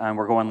back, and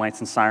we're going lights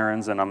and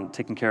sirens, and I'm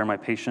taking care of my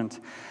patient.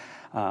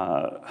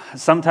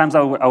 Sometimes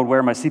I would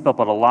wear my seatbelt,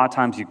 but a lot of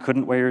times you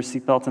couldn't wear your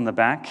seatbelt in the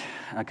back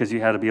because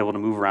you had to be able to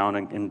move around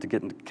and to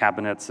get into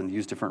cabinets and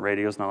use different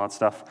radios and all that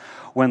stuff.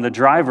 When the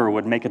driver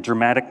would make a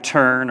dramatic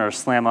turn or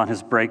slam on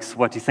his brakes,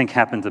 what do you think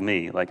happened to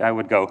me? Like, I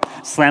would go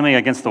slamming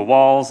against the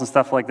walls and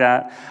stuff like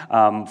that.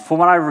 From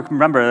what I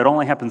remember, it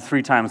only happened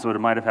 3 times, but it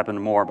might have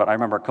happened more. But I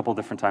remember a couple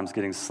different times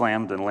getting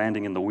slammed and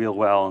landing in the wheel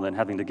well and then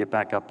having to get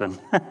back up. And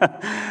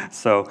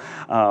so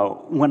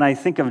when I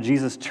think of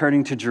Jesus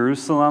turning to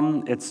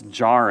Jerusalem, it's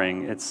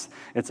jarring.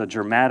 It's a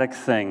dramatic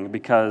thing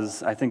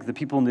because I think the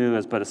people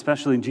knew, but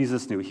especially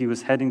Jesus knew, he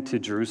was heading to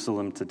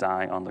Jerusalem to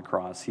die on the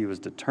cross. He was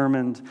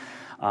determined,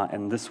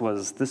 and this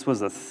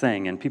was a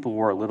thing, and people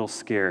were a little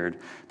scared.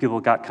 People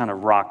got kind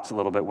of rocked a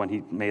little bit when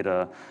he made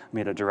a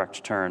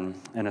direct turn,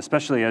 and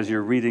especially as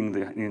you're reading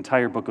the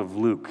entire book of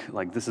Luke,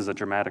 like, this is a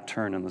dramatic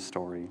turn in the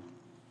story.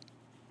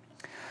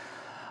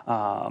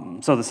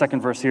 So the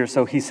second verse here,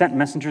 so he sent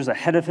messengers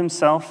ahead of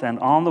himself, and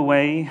on the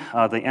way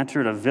they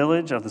entered a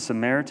village of the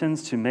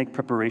Samaritans to make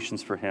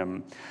preparations for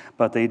him.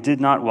 But they did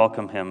not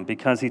welcome him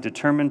because he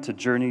determined to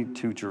journey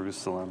to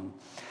Jerusalem.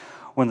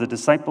 When the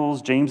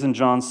disciples, James and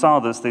John, saw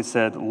this, they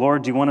said,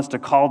 "Lord, do you want us to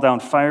call down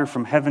fire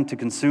from heaven to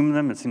consume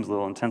them?" It seems a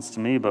little intense to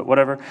me, but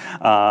whatever.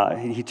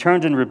 He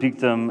turned and rebuked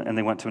them, and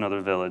they went to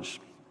another village.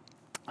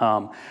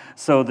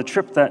 So the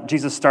trip that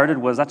Jesus started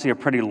was actually a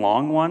pretty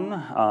long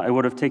one. It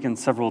would have taken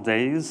several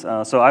days.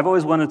 So I've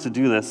always wanted to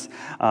do this.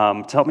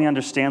 To help me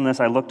understand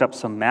this, I looked up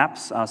some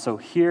maps. So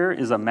here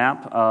is a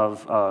map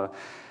of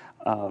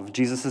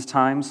Jesus'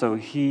 time. So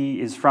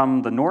he is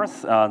from the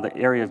north, the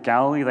area of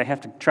Galilee. They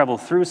have to travel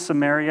through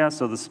Samaria.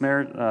 So the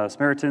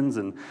Samaritans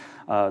and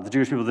the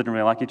Jewish people didn't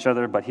really like each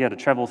other, but he had to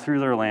travel through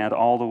their land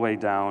all the way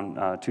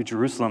down to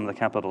Jerusalem, the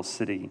capital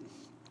city.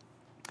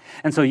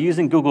 And so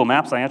using Google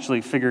Maps, I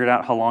actually figured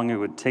out how long it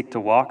would take to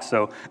walk.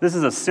 So this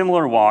is a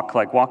similar walk,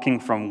 like walking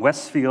from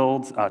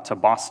Westfield to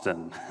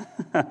Boston.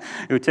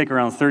 It would take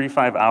around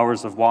 35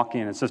 hours of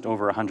walking, and it's just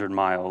over 100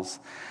 miles.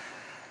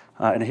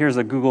 And here's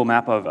a Google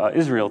map of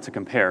Israel to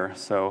compare.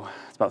 So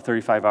it's about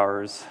 35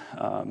 hours.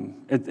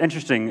 It's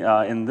interesting,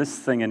 in this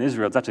thing in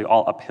Israel, it's actually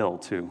all uphill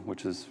too,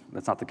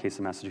 that's not the case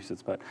in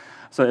Massachusetts. But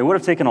so it would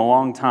have taken a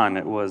long time.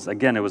 It was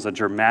a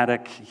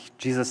dramatic,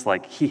 Jesus,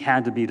 he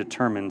had to be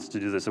determined to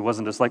do this. It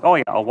wasn't just like, oh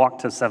yeah, I'll walk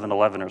to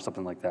 7-Eleven or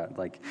something like that.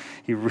 Like,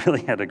 he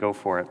really had to go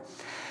for it.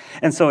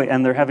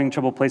 And they're having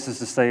trouble places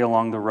to stay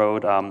along the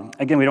road.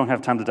 Again, we don't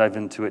have time to dive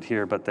into it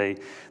here, but they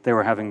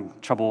were having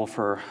trouble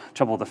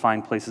to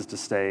find places to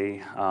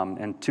stay.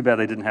 And too bad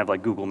they didn't have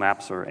like Google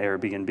Maps or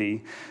Airbnb.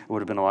 It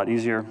would have been a lot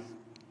easier.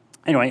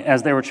 Anyway,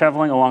 as they were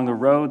traveling along the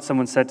road,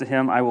 someone said to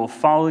him, "I will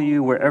follow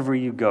you wherever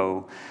you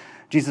go."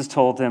 Jesus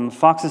told him,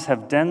 "Foxes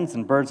have dens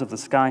and birds of the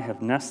sky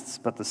have nests,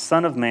 but the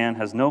Son of Man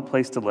has no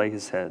place to lay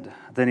his head."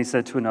 Then he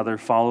said to another,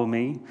 "Follow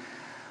me."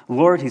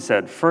 "Lord," he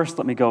said, "first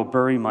let me go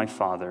bury my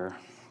father."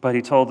 But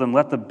he told them,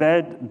 "Let the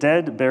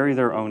dead bury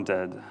their own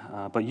dead,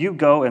 but you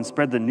go and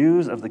spread the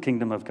news of the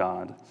kingdom of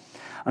God."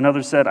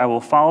 Another said, "I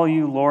will follow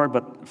you, Lord,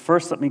 but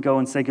first let me go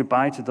and say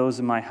goodbye to those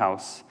in my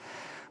house."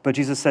 But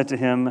Jesus said to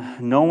him,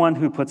 "No one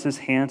who puts his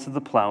hand to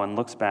the plow and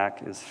looks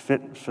back is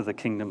fit for the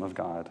kingdom of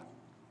God."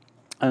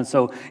 And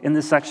so in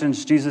this section,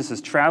 Jesus is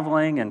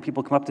traveling, and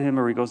people come up to him,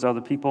 or he goes to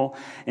other people,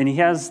 and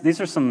these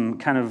are some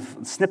kind of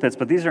snippets,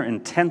 but these are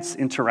intense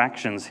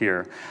interactions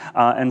here.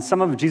 And some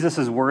of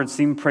Jesus' words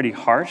seem pretty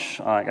harsh,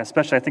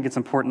 especially I think it's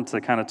important to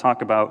kind of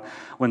talk about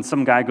when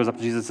some guy goes up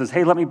to Jesus and says,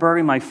 "Hey, let me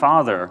bury my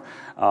father."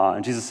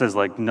 And Jesus says,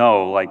 like,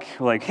 no,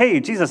 like, "Hey,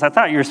 Jesus, I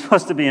thought you were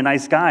supposed to be a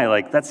nice guy."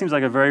 Like, that seems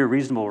like a very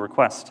reasonable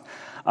request.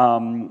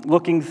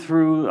 Looking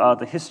through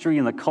the history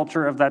and the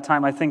culture of that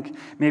time, I think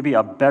maybe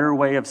a better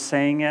way of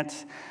saying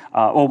it,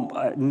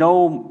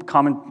 no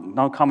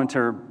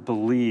commentator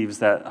believes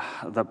that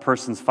the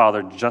person's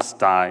father just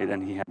died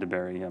and he had to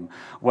bury him.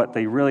 What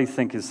they really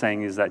think is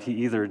saying is that he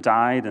either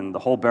died and the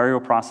whole burial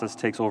process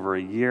takes over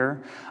a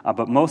year,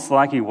 but most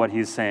likely what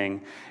he's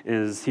saying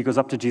is he goes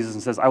up to Jesus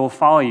and says, "I will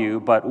follow you,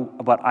 but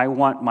I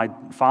want my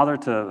father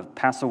to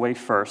pass away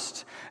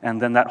first, and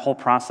then that whole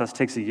process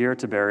takes a year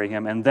to bury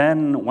him, and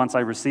then once I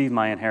receive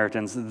my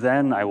inheritance,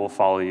 then I will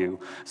follow you."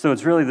 So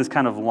it's really this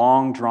kind of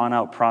long,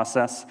 drawn-out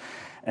process.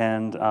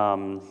 And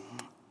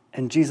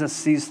Jesus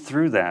sees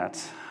through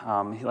that.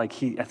 I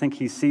think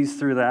he sees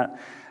through that.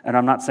 And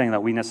I'm not saying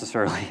that we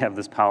necessarily have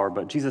this power,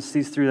 but Jesus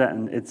sees through that,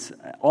 and it's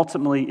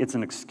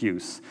an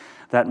excuse.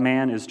 That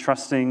man is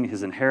trusting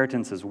his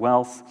inheritance, his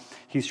wealth.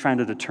 He's trying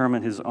to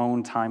determine his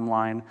own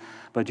timeline.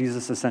 But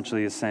Jesus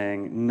essentially is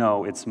saying,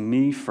 no, it's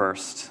me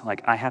first.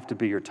 Like, I have to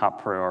be your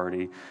top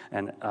priority.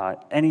 And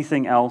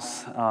anything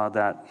else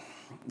that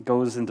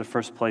goes into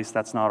first place,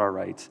 that's not all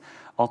right.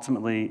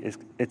 Ultimately,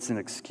 it's an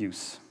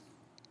excuse.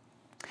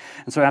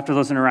 And so after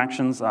those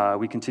interactions,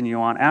 we continue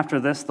on. After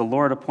this, the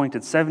Lord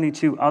appointed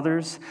 72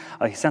 others.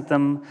 He sent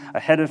them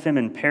ahead of him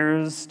in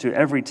pairs to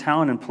every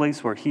town and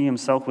place where he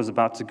himself was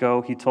about to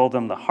go. He told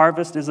them, "The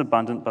harvest is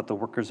abundant, but the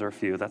workers are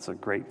few." That's a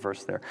great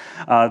verse there.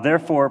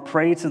 "Therefore,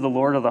 pray to the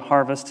Lord of the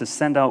harvest to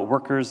send out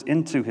workers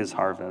into his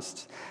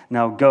harvest.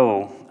 Now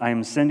go, I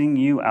am sending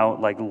you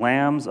out like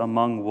lambs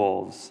among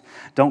wolves.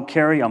 Don't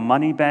carry a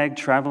money bag,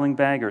 traveling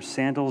bag, or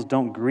sandals.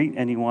 Don't greet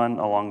anyone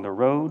along the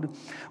road.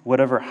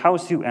 Whatever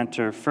house you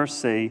enter, first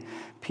say,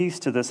 'Peace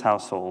to this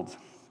household.'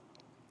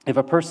 If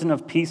a person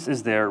of peace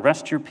is there,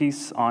 rest your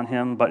peace on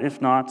him, but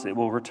if not, it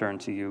will return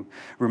to you.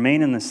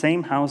 Remain in the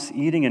same house,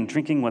 eating and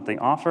drinking what they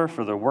offer,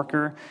 for the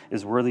worker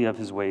is worthy of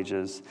his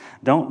wages.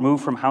 Don't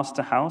move from house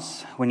to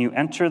house. When you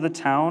enter the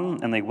town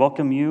and they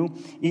welcome you,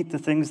 eat the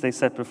things they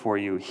set before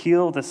you.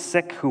 Heal the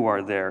sick who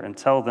are there and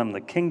tell them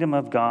the kingdom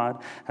of God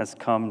has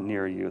come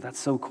near you." That's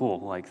so cool.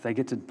 Like, they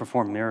get to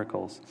perform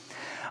miracles.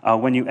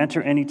 When you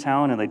enter any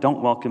town and they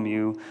don't welcome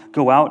you,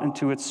 go out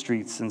into its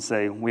streets and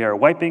say, "We are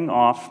wiping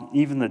off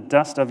even the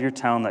dust of your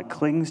town that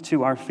clings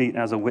to our feet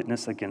as a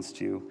witness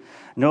against you.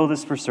 Know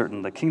this for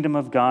certain, the kingdom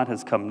of God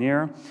has come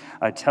near.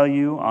 I tell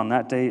you, on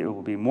that day it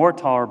will be more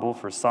tolerable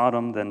for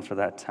Sodom than for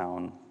that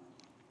town.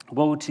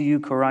 Woe to you,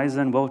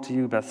 Chorazin, woe to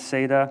you,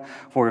 Bethsaida,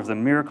 for if the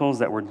miracles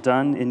that were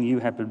done in you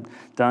had been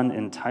done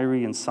in Tyre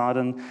and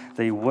Sidon,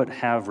 they would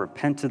have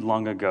repented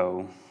long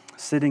ago,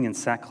 sitting in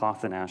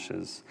sackcloth and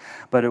ashes.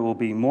 But it will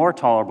be more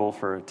tolerable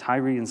for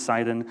Tyre and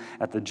Sidon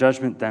at the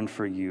judgment than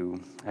for you.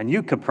 And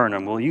you,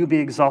 Capernaum, will you be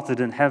exalted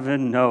in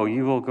heaven? No,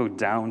 you will go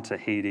down to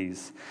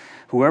Hades.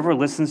 Whoever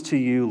listens to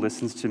you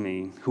listens to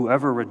me.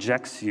 Whoever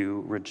rejects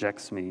you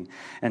rejects me.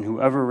 And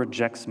whoever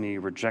rejects me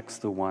rejects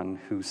the one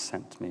who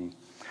sent me."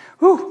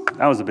 Whew,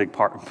 that was a big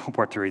part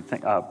to read.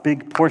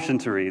 Big portion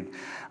to read.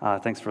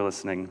 Thanks for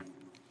listening.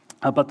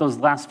 But those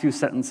last few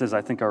sentences,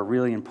 I think, are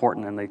really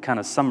important, and they kind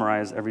of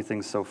summarize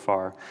everything so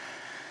far.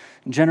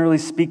 Generally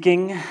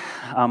speaking,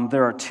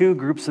 there are two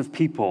groups of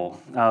people.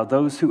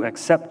 Those who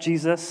accept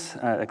Jesus,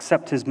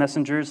 accept his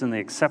messengers, and they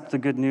accept the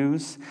good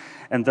news,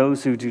 and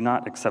those who do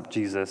not accept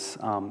Jesus.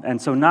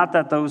 And so not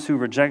that those who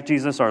reject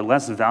Jesus are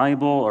less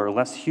valuable or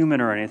less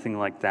human or anything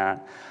like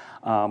that,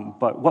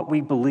 but what we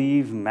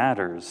believe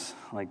matters.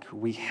 Like,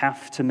 we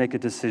have to make a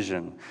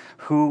decision.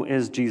 Who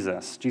is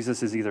Jesus?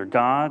 Jesus is either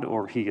God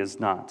or he is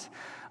not.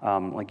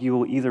 You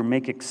will either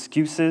make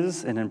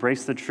excuses and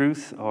embrace the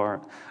truth,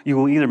 or you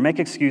will either make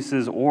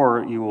excuses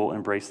or you will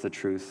embrace the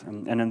truth.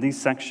 And in these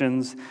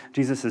sections,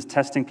 Jesus is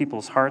testing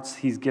people's hearts.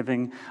 He's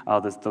giving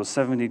those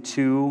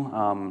 72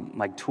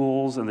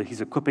 tools, and that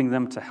he's equipping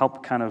them to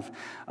help kind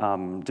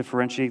of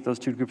differentiate those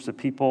two groups of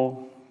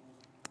people.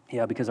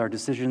 Yeah, because our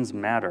decisions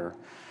matter.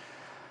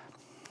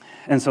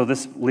 And so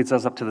this leads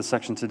us up to the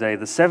section today.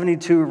 The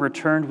 72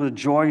 returned with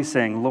joy,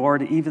 saying,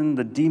 Lord, even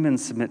the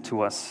demons submit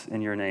to us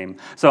in your name.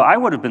 So I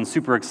would have been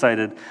super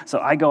excited. So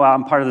I go out,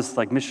 I'm part of this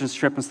like missions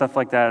trip and stuff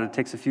like that. It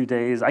takes a few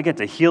days. I get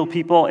to heal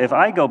people. If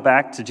I go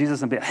back to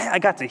Jesus and be, hey, I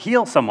got to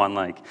heal someone,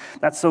 like,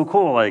 that's so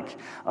cool. Like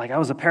I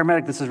was a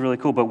paramedic, this is really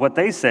cool. But what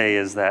they say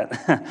is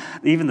that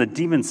even the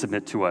demons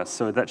submit to us.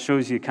 So that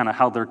shows you kind of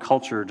how their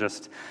culture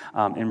just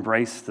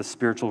embraced the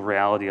spiritual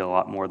reality a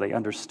lot more. They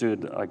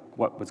understood like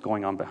what was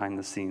going on behind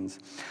the scenes.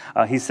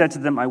 He said to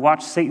them, I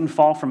watched Satan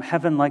fall from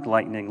heaven like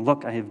lightning.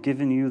 Look, I have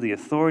given you the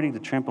authority to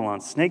trample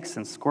on snakes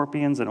and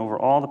scorpions and over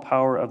all the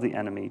power of the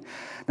enemy.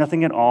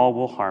 Nothing at all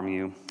will harm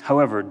you.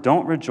 However,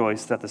 don't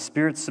rejoice that the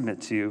spirits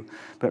submit to you,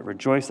 but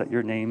rejoice that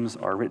your names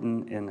are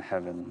written in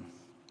heaven.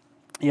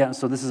 Yeah,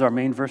 so this is our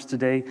main verse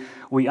today.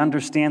 We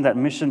understand that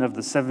mission of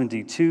the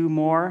 72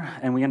 more,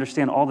 and we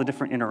understand all the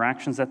different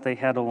interactions that they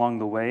had along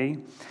the way.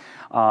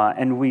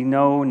 And we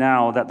know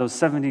now that those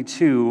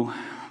 72,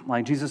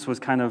 like Jesus was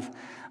kind of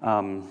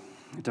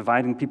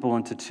dividing people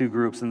into two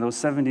groups, and those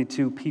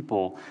 72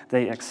 people,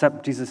 they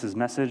accept Jesus'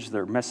 message.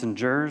 They're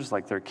messengers,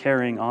 like they're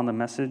carrying on the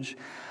message,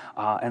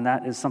 and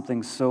that is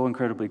something so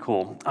incredibly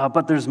cool.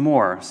 But there's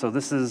more. So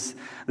this is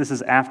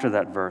after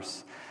that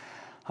verse.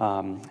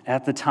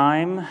 At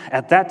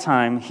that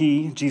time,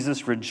 he,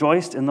 Jesus,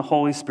 rejoiced in the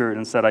Holy Spirit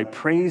and said, I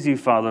praise you,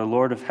 Father,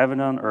 Lord of heaven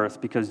and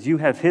earth, because you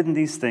have hidden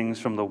these things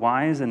from the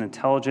wise and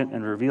intelligent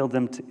and revealed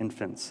them to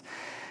infants.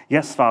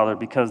 Yes, Father,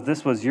 because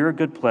this was your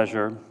good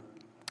pleasure.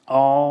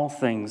 All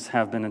things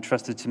have been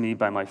entrusted to me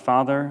by my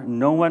Father.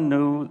 No one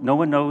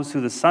knows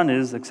who the Son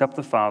is except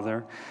the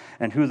Father,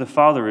 and who the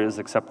Father is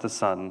except the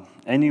Son.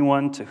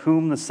 Anyone to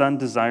whom the Son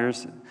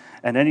desires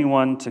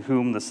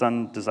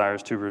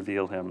to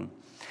reveal him.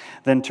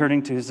 Then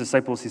turning to his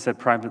disciples, he said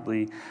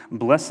privately,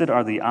 Blessed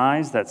are the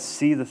eyes that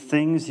see the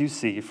things you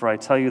see, for I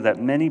tell you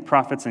that many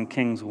prophets and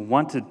kings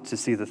wanted to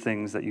see the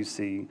things that you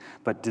see,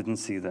 but didn't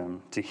see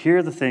them, to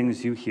hear the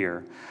things you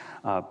hear,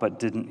 but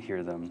didn't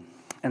hear them.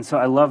 And so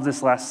I love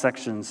this last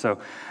section. So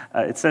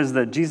it says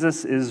that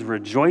Jesus is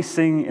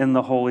rejoicing in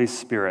the Holy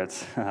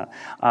Spirit.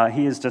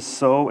 He is just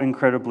so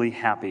incredibly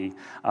happy.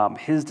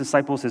 His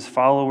disciples, his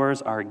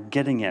followers are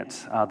getting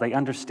it. They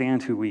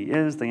understand who he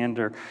is. They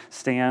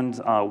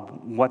understand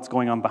what's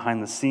going on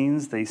behind the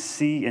scenes. They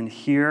see and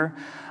hear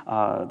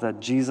that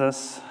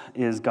Jesus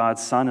is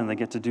God's Son, and they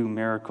get to do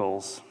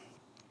miracles.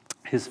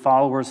 His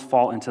followers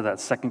fall into that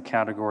second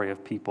category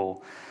of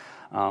people.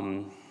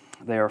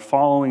 They are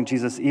following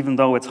Jesus, even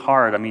though it's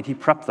hard. I mean, he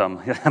prepped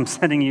them. I'm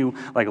sending you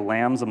like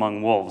lambs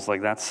among wolves.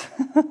 Like that's,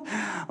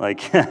 like,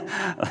 can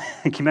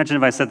you imagine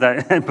if I said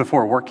that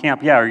before work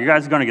camp? Yeah, you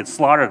guys are going to get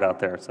slaughtered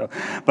out there. So,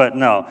 but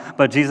no.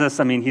 But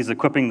Jesus, I mean, he's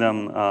equipping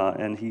them,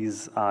 and he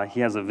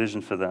has a vision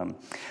for them.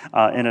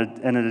 In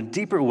a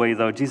deeper way,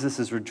 though, Jesus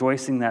is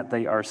rejoicing that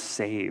they are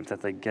saved,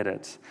 that they get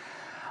it.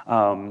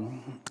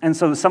 And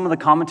so some of the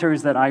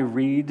commentaries that I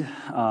read,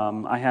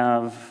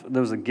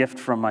 there was a gift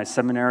from my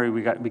seminary.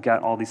 We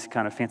got all these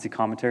kind of fancy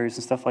commentaries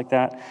and stuff like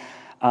that.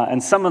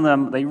 And some of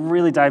them, they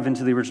really dive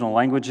into the original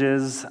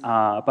languages.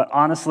 But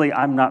honestly,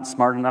 I'm not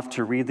smart enough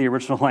to read the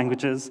original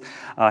languages.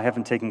 I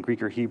haven't taken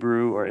Greek or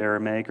Hebrew or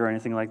Aramaic or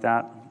anything like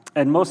that.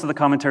 And most of the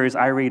commentaries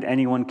I read,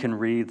 anyone can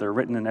read. They're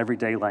written in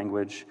everyday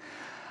language.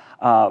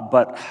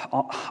 But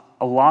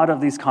a lot of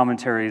these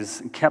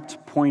commentaries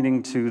kept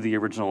pointing to the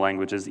original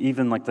languages,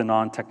 even like the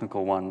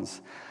non-technical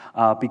ones,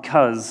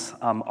 because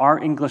our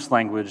English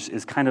language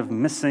is kind of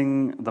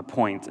missing the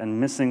point and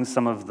missing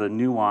some of the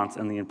nuance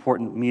and the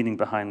important meaning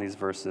behind these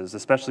verses,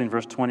 especially in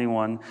verse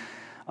 20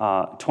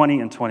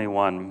 and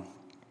 21.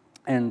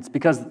 And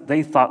because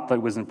they thought that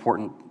it was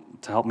important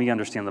to help me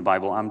understand the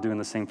Bible, I'm doing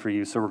the same for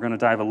you. So we're going to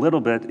dive a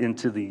little bit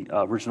into the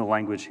original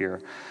language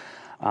here.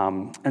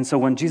 And so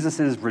when Jesus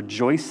is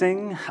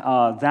rejoicing,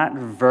 that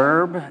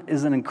verb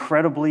is an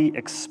incredibly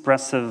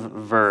expressive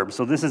verb.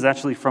 So this is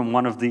actually from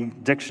one of the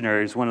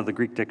dictionaries, one of the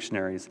Greek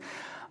dictionaries.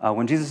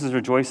 When Jesus is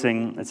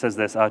rejoicing, it says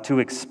this, to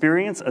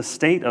experience a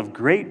state of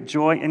great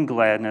joy and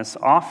gladness,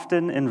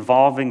 often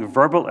involving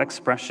verbal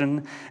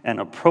expression and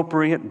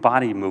appropriate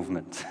body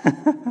movement.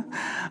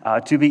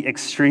 To be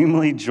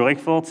extremely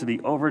joyful, to be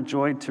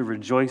overjoyed, to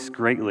rejoice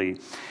greatly.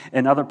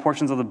 In other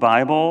portions of the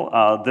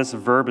Bible, this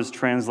verb is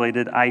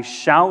translated, I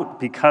shout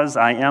because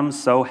I am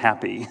so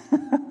happy.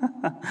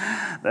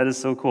 That is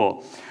so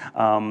cool.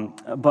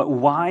 But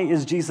why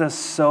is Jesus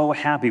so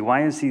happy?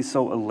 Why is he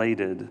so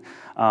elated?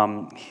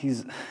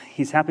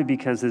 He's happy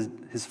because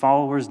his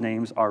followers'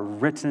 names are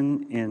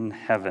written in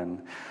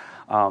heaven.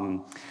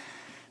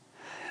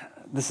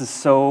 This is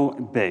so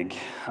big.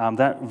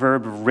 That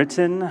verb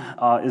written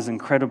is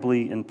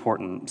incredibly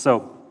important.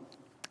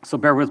 So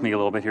bear with me a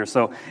little bit here.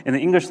 So in the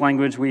English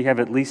language, we have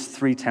at least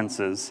 3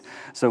 tenses.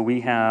 So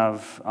we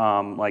have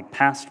like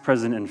past,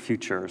 present, and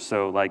future.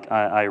 So like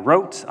I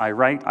wrote, I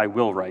write, I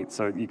will write.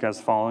 So you guys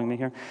following me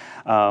here?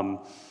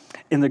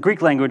 In the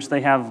Greek language,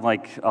 they have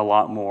like a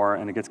lot more,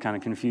 and it gets kind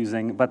of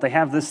confusing. But they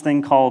have this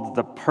thing called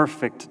the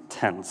perfect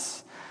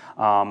tense.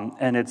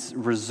 And it's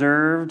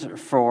reserved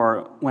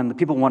for when the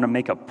people want to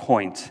make a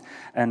point.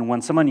 And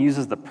when someone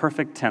uses the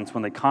perfect tense,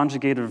 when they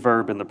conjugate a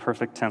verb in the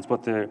perfect tense,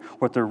 what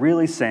they're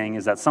really saying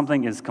is that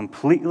something is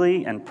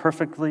completely and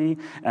perfectly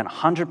and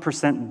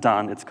 100%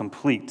 done. It's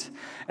complete.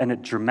 And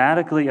it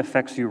dramatically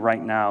affects you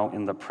right now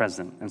in the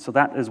present. And so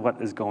that is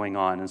what is going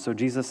on. And so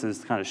Jesus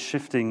is kind of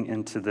shifting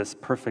into this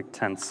perfect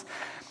tense.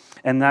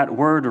 And that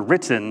word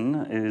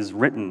written is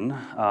written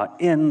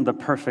in the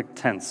perfect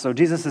tense. So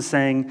Jesus is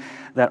saying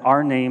that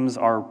our names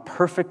are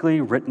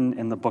perfectly written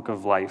in the book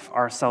of life.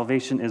 Our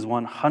salvation is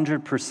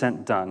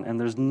 100% done. And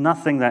there's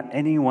nothing that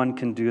anyone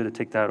can do to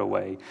take that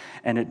away.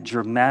 And it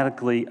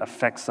dramatically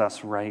affects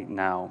us right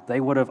now.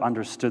 They would have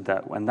understood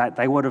that. And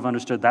they would have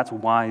understood that's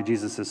why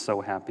Jesus is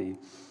so happy.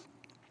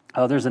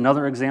 There's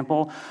another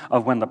example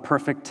of when the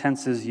perfect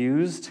tense is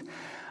used.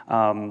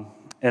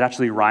 It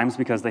actually rhymes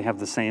because they have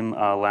the same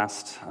the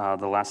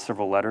last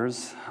several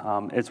letters.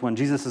 It's when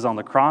Jesus is on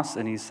the cross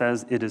and he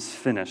says, "It is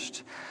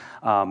finished."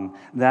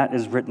 That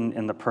is written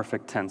in the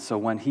perfect tense. So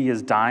when he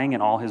is dying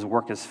and all his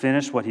work is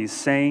finished, what he's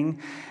saying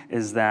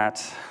is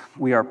that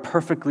we are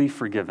perfectly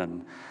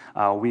forgiven.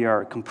 We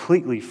are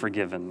completely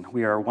forgiven.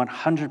 We are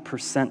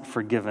 100%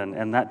 forgiven,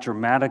 and that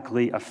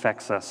dramatically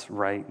affects us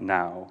right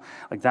now.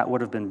 Like that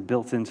would have been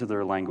built into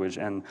their language,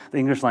 and the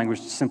English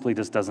language simply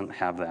just doesn't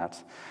have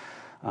that.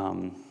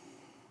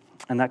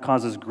 And that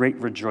causes great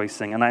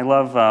rejoicing. And I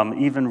love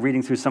even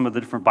reading through some of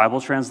the different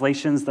Bible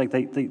translations. Like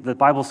the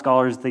Bible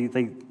scholars,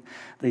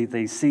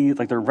 they see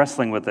like they're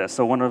wrestling with this.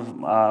 So one of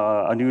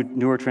a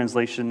newer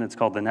translation, it's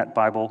called the Net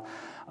Bible.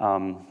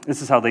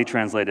 This is how they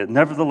translate it.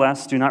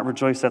 "Nevertheless, do not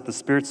rejoice that the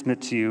Spirit smit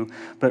to you,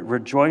 but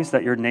rejoice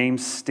that your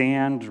names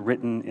stand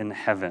written in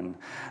heaven."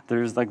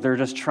 They're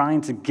just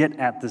trying to get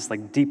at this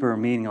like deeper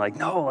meaning. Like,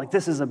 no, like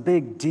this is a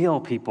big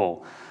deal,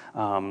 people.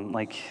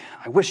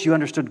 I wish you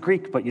understood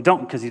Greek, but you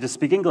don't because you just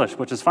speak English,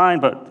 which is fine,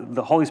 but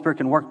the Holy Spirit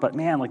can work. But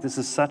man, like this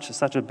is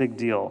such a big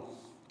deal.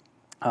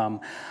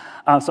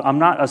 So I'm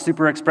not a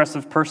super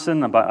expressive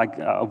person,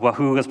 but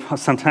wahoo is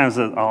sometimes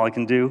all I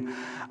can do.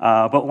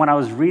 But when I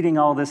was reading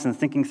all this and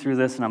thinking through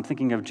this, and I'm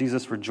thinking of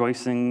Jesus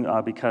rejoicing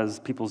because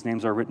people's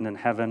names are written in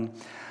heaven,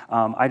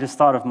 I just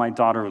thought of my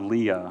daughter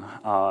Leah.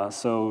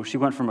 So she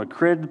went from a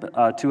crib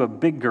to a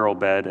big girl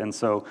bed, and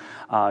so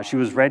she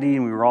was ready,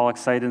 and we were all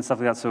excited and stuff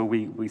like that. So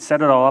we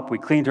set it all up, we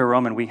cleaned her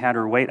room, and we had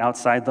her wait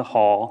outside the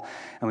hall.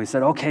 And we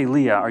said, "Okay,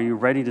 Leah, are you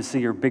ready to see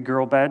your big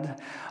girl bed?"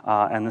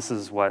 And this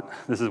is what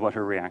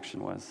her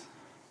reaction was.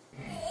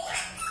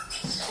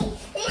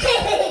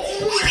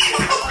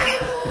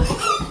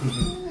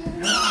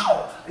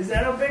 Is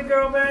that a big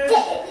girl bed?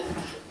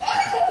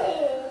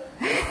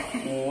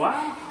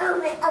 Wow.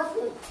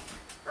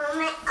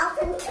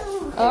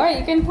 All right,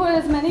 you can put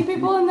as many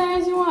people in there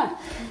as you want.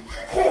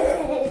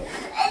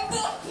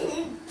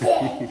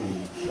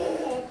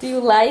 Do you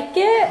like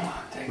it?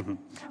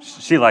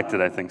 She liked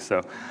it, I think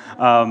so.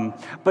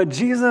 But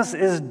Jesus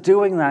is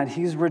doing that.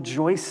 He's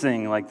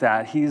rejoicing like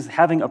that. He's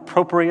having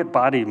appropriate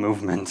body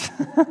movement.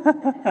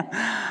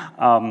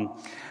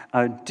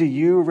 Do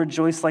you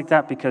rejoice like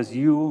that because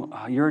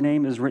your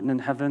name is written in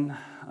heaven?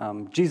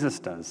 Jesus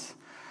does.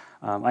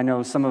 I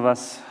know some of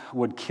us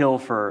would kill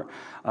for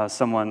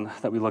someone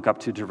that we look up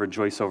to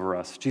rejoice over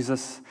us.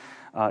 Jesus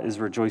is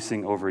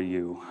rejoicing over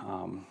you.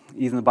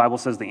 Even the Bible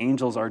says the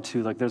angels are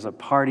too. Like there's a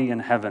party in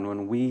heaven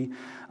when we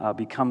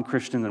become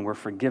Christian and we're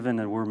forgiven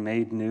and we're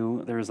made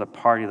new. There is a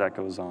party that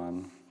goes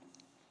on.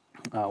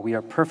 We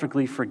are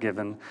perfectly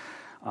forgiven,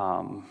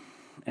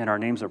 and our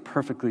names are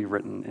perfectly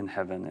written in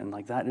heaven. And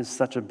like that is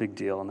such a big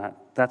deal, and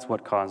that's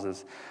what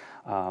causes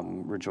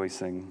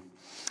rejoicing.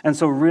 And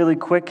so really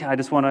quick, I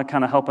just want to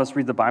kind of help us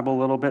read the Bible a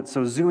little bit.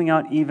 So zooming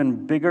out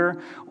even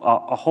bigger,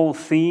 a whole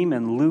theme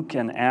in Luke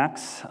and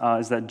Acts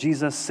is that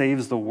Jesus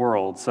saves the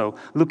world. So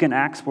Luke and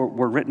Acts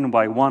were written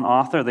by one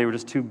author. They were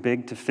just too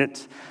big to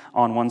fit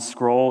on one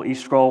scroll.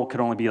 Each scroll could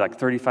only be like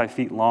 35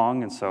 feet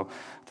long, and so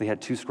they had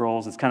two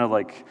scrolls. It's kind of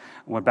like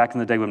when back in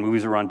the day when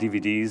movies were on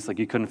DVDs, like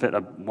you couldn't fit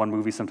one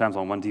movie sometimes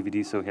on one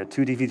DVD, so we had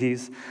two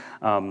DVDs.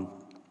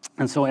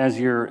 And so as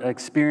you're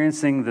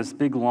experiencing this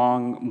big,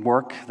 long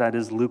work that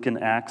is Luke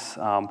and Acts,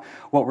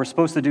 what we're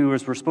supposed to do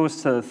is we're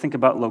supposed to think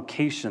about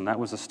location. That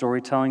was a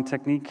storytelling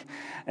technique.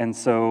 And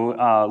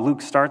so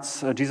Luke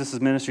starts, Jesus'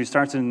 ministry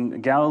starts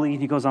in Galilee.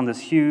 He goes on this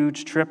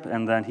huge trip,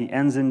 and then he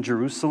ends in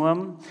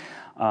Jerusalem.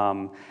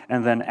 And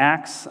then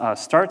Acts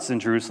starts in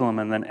Jerusalem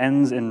and then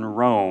ends in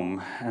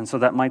Rome. And so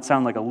that might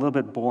sound like a little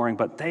bit boring,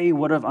 but they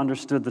would have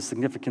understood the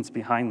significance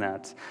behind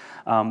that.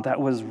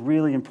 That was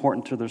really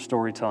important to their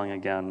storytelling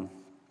again.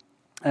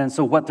 And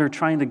so what they're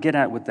trying to get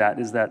at with that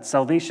is that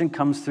salvation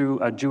comes through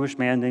a Jewish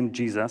man named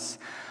Jesus.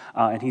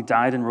 and he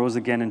died and rose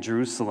again in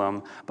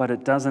Jerusalem, but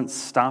it doesn't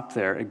stop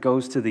there. It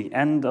goes to the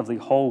end of the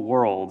whole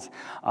world,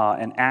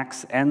 and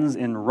Acts ends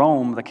in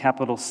Rome, the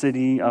capital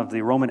city of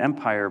the Roman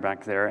Empire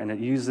back there, and it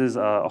uses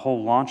a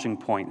whole launching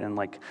point and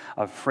like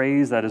a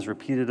phrase that is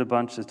repeated a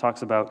bunch. It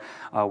talks about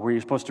where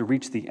you're supposed to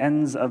reach the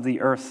ends of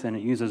the earth, and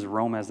it uses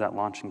Rome as that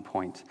launching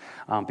point.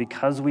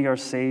 Because we are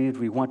saved,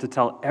 we want to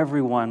tell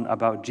everyone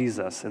about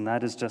Jesus, and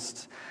that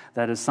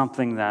is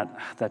something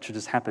that should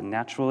just happen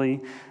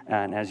naturally.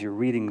 And as you're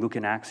reading Luke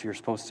and Acts, you're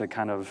supposed to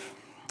kind of,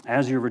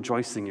 as you're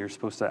rejoicing, you're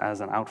supposed to,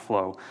 as an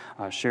outflow,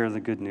 share the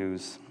good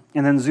news.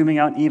 And then zooming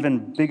out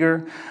even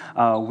bigger,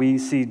 we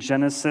see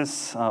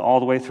Genesis all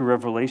the way through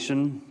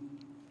Revelation.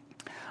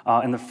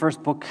 In the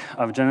first book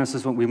of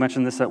Genesis, when we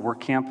mentioned this at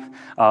work camp,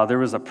 there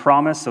was a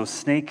promise. So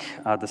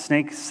the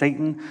snake,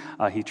 Satan,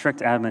 he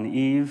tricked Adam and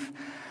Eve.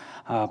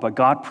 But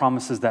God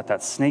promises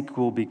that snake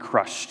will be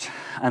crushed.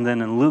 And then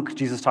in Luke,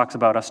 Jesus talks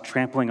about us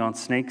trampling on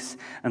snakes.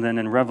 And then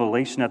in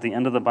Revelation, at the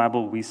end of the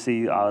Bible, we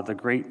see the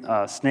great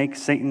snake,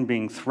 Satan,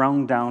 being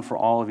thrown down for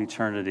all of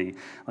eternity.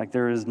 Like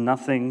there is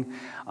nothing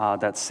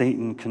that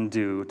Satan can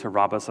do to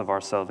rob us of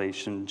our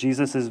salvation.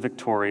 Jesus is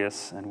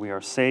victorious, and we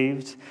are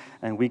saved,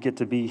 and we get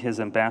to be his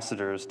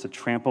ambassadors to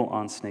trample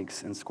on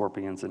snakes and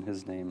scorpions in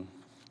his name.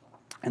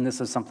 And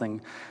this is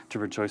something to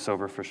rejoice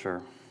over for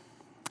sure.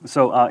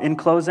 So in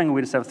closing,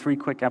 we just have 3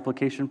 quick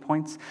application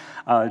points.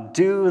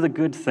 Do the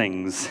good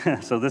things.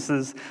 So this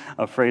is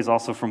a phrase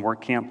also from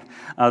work camp.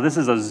 This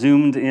is a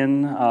zoomed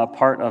in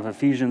part of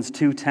Ephesians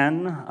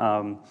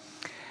 2:10.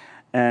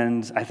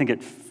 And I think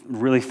it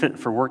really fit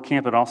for work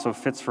camp. It also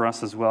fits for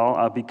us as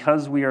well.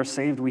 Because we are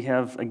saved, we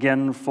have,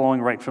 again,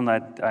 flowing right from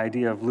that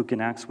idea of Luke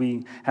and Acts,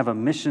 we have a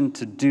mission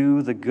to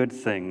do the good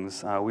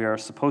things. We are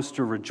supposed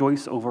to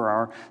rejoice over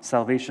our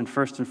salvation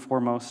first and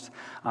foremost,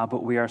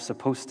 but we are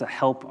supposed to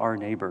help our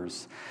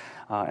neighbors.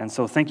 And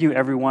so thank you,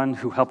 everyone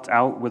who helped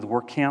out with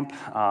work camp.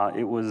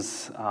 It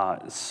was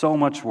so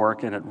much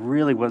work, and it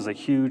really was a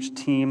huge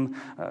team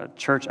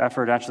church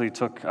effort. Actually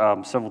took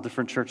several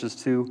different churches,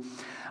 too.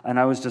 And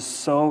I was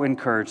just so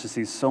encouraged to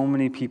see so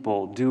many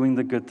people doing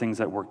the good things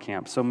at work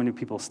camp. So many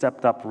people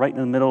stepped up right in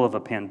the middle of a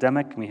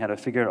pandemic, and we had to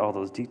figure out all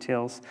those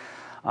details.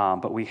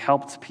 But we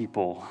helped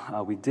people.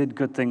 We did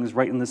good things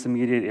right in this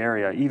immediate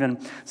area. Even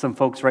some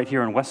folks right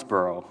here in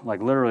Westboro,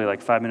 like literally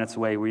like 5 minutes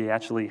away, we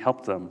actually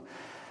helped them.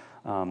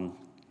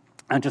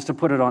 And just to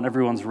put it on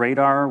everyone's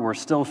radar, we're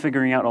still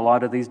figuring out a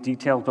lot of these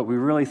details, but we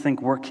really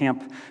think work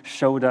camp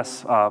showed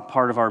us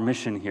part of our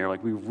mission here.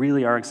 Like we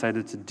really are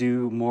excited to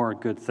do more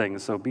good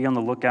things. So be on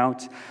the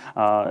lookout,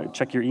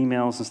 check your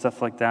emails and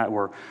stuff like that.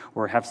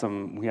 We have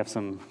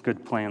some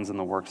good plans in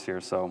the works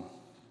here. So.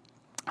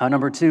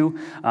 Number 2,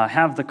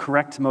 have the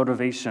correct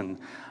motivation.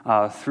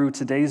 Through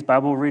today's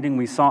Bible reading,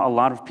 we saw a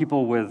lot of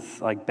people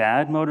with like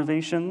bad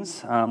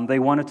motivations. They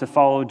wanted to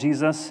follow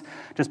Jesus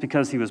just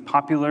because he was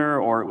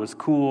popular or it was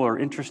cool or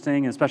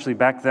interesting, especially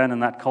back then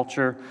in that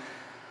culture.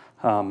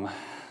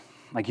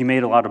 Like you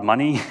made a lot of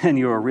money and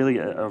you were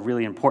a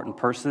really important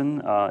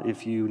person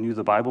if you knew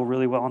the Bible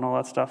really well and all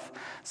that stuff.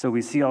 So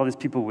we see all these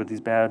people with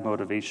these bad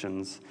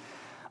motivations.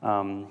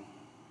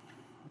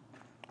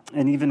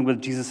 And even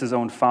with Jesus'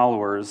 own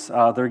followers,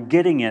 they're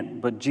getting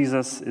it, but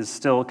Jesus is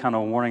still kind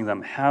of warning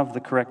them, have the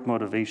correct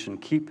motivation.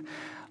 Keep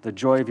the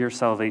joy of your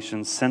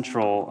salvation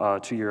central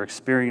to your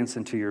experience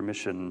and to your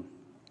mission.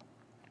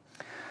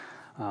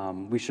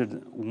 We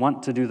should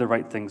want to do the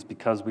right things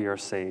because we are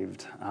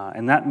saved.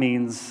 And that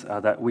means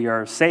that we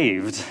are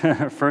saved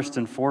first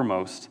and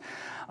foremost.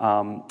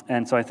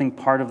 And so I think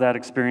part of that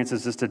experience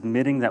is just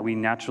admitting that we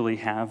naturally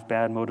have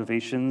bad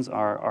motivations.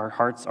 Our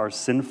hearts are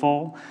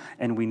sinful,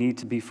 and we need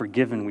to be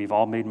forgiven. We've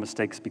all made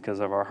mistakes because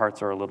our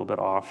hearts are a little bit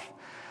off.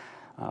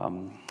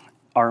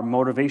 Our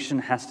motivation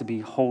has to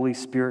be Holy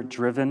Spirit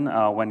driven.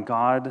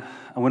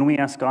 When we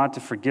ask God to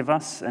forgive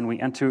us and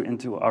we enter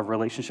into a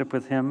relationship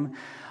with him,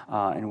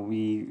 and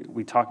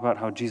we talk about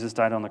how Jesus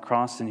died on the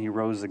cross and he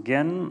rose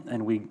again,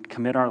 and we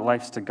commit our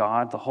lives to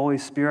God, the Holy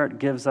Spirit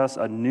gives us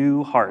a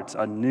new heart,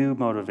 a new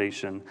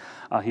motivation.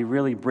 He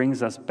really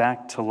brings us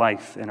back to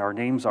life, and our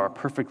names are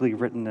perfectly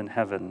written in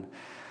heaven.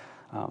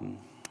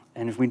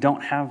 And if we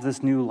don't have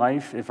this new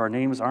life, if our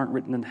names aren't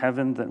written in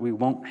heaven, then we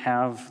won't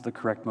have the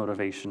correct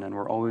motivation, and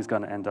we're always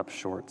going to end up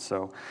short.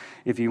 So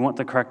if you want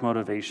the correct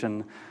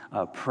motivation,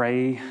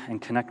 pray and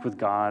connect with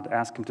God.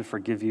 Ask him to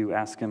forgive you.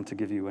 Ask him to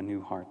give you a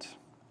new heart.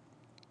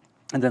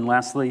 And then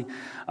lastly,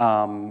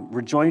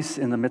 rejoice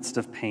in the midst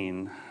of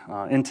pain.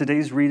 In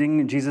today's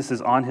reading, Jesus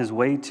is on his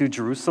way to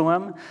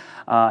Jerusalem.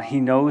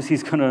 He knows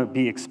he's going to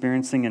be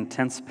experiencing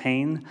intense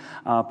pain,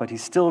 but he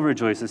still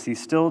rejoices. He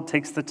still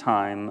takes the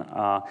time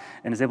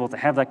and is able to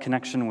have that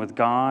connection with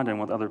God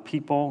and with other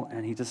people,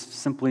 and he just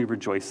simply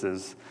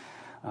rejoices.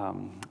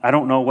 I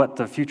don't know what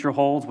the future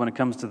holds when it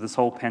comes to this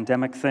whole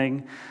pandemic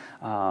thing.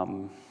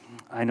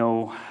 I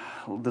know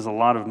there's a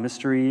lot of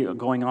mystery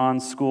going on.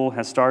 School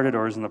has started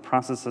or is in the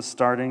process of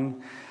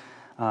starting.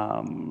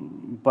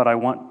 But I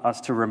want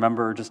us to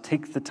remember, just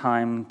take the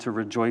time to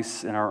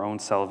rejoice in our own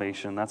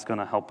salvation. That's going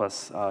to help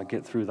us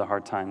get through the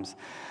hard times.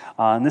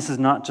 And this is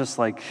not just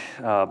like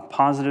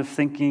positive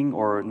thinking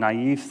or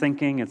naive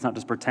thinking. It's not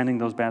just pretending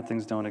those bad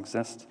things don't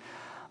exist.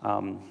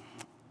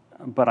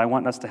 But I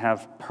want us to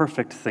have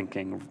perfect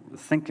thinking.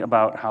 Think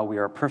about how we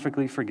are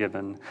perfectly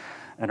forgiven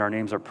and our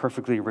names are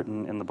perfectly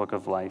written in the book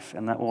of life.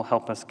 And that will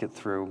help us get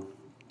through.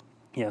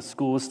 Yeah,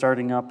 school is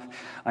starting up.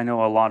 I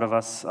know a lot of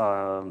us,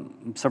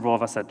 several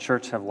of us at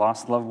church have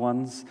lost loved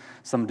ones,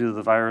 some due to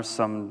the virus,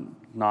 some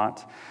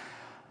not.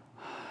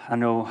 I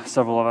know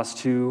several of us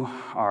too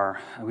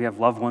we have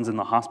loved ones in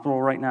the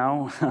hospital right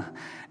now,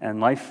 and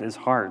life is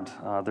hard.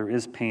 There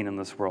is pain in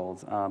this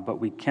world, but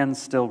we can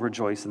still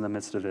rejoice in the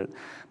midst of it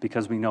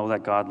because we know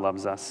that God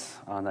loves us,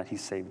 that He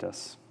saved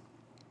us.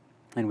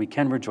 And we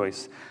can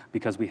rejoice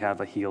because we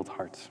have a healed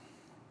heart.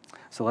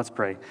 So let's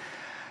pray.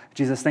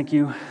 Jesus, thank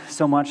you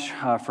so much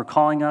for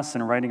calling us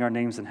and writing our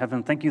names in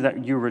heaven. Thank you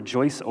that you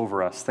rejoice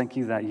over us. Thank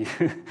you that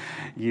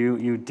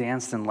you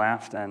danced and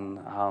laughed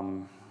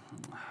and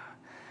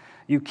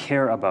you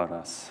care about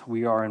us.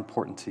 We are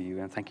important to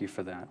you, and thank you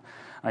for that.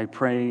 I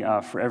pray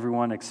for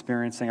everyone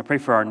experiencing, I pray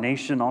for our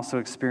nation also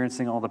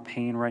experiencing all the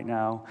pain right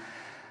now.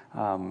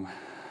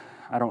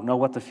 I don't know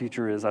what the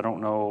future is. I don't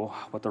know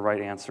what the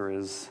right answer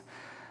is.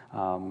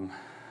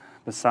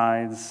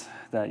 Besides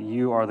that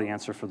you are the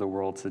answer for the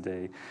world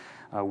today.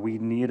 We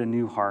need a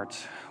new heart.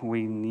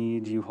 We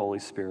need you, Holy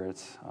Spirit.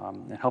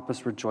 And help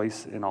us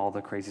rejoice in all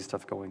the crazy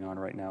stuff going on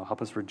right now.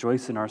 Help us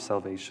rejoice in our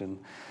salvation.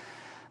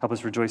 Help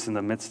us rejoice in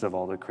the midst of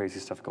all the crazy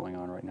stuff going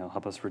on right now.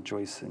 Help us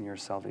rejoice in your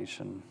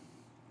salvation.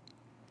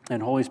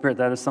 And Holy Spirit,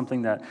 that is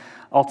something that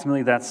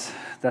ultimately that's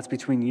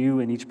between you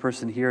and each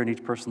person here and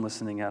each person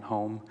listening at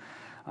home.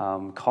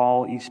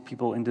 Call each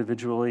people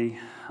individually.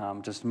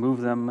 Just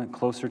move them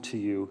closer to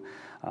you.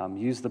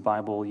 Use the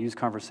Bible, use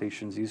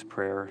conversations, use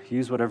prayer,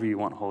 use whatever you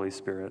want, Holy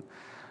Spirit.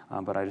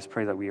 But I just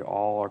pray that we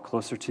all are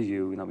closer to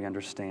you and that we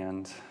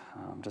understand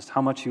just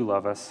how much you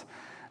love us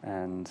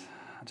and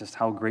just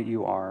how great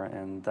you are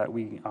and that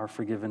we are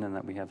forgiven and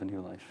that we have a new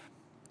life.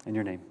 In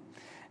your name,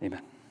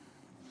 amen.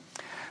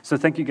 So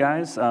thank you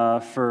guys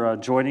for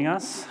joining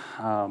us.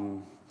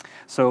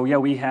 So yeah,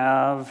 we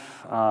have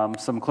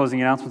some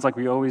closing announcements like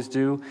we always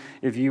do.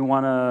 If you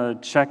want to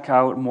check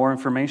out more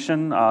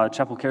information,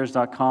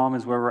 chapelcares.com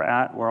is where we're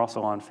at. We're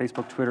also on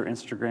Facebook, Twitter,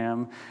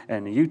 Instagram,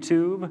 and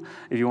YouTube.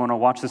 If you want to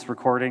watch this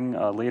recording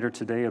later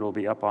today, it'll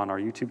be up on our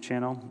YouTube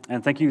channel.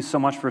 And thank you so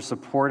much for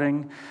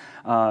supporting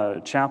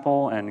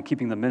Chapel and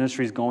keeping the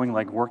ministries going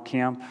like Work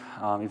Camp.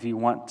 If you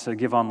want to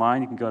give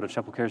online, you can go to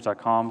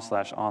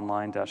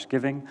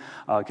chapelcares.com/online-giving.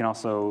 You can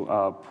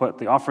also put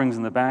the offerings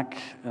in the back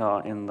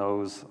in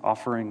those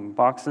offering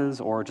boxes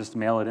or just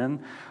mail it in.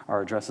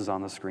 Our address is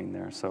on the screen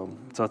there. So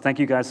thank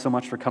you guys so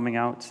much for coming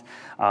out.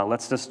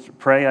 Let's just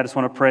pray. I just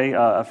want to pray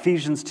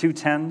Ephesians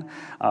 2:10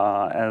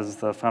 as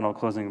the final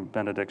closing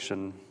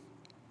benediction.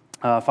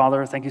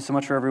 Father, thank you so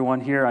much for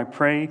everyone here. I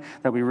pray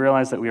that we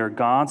realize that we are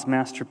God's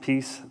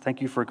masterpiece. Thank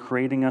you for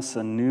creating us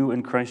anew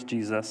in Christ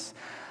Jesus.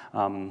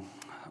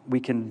 We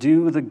can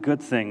do the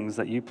good things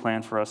that you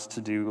planned for us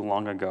to do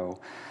long ago.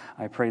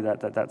 I pray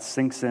that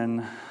sinks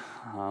in.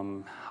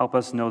 Help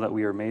us know that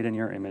we are made in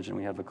your image and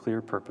we have a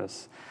clear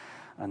purpose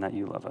and that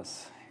you love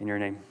us. In your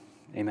name,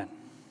 amen.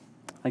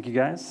 Thank you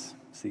guys.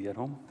 See you at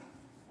home.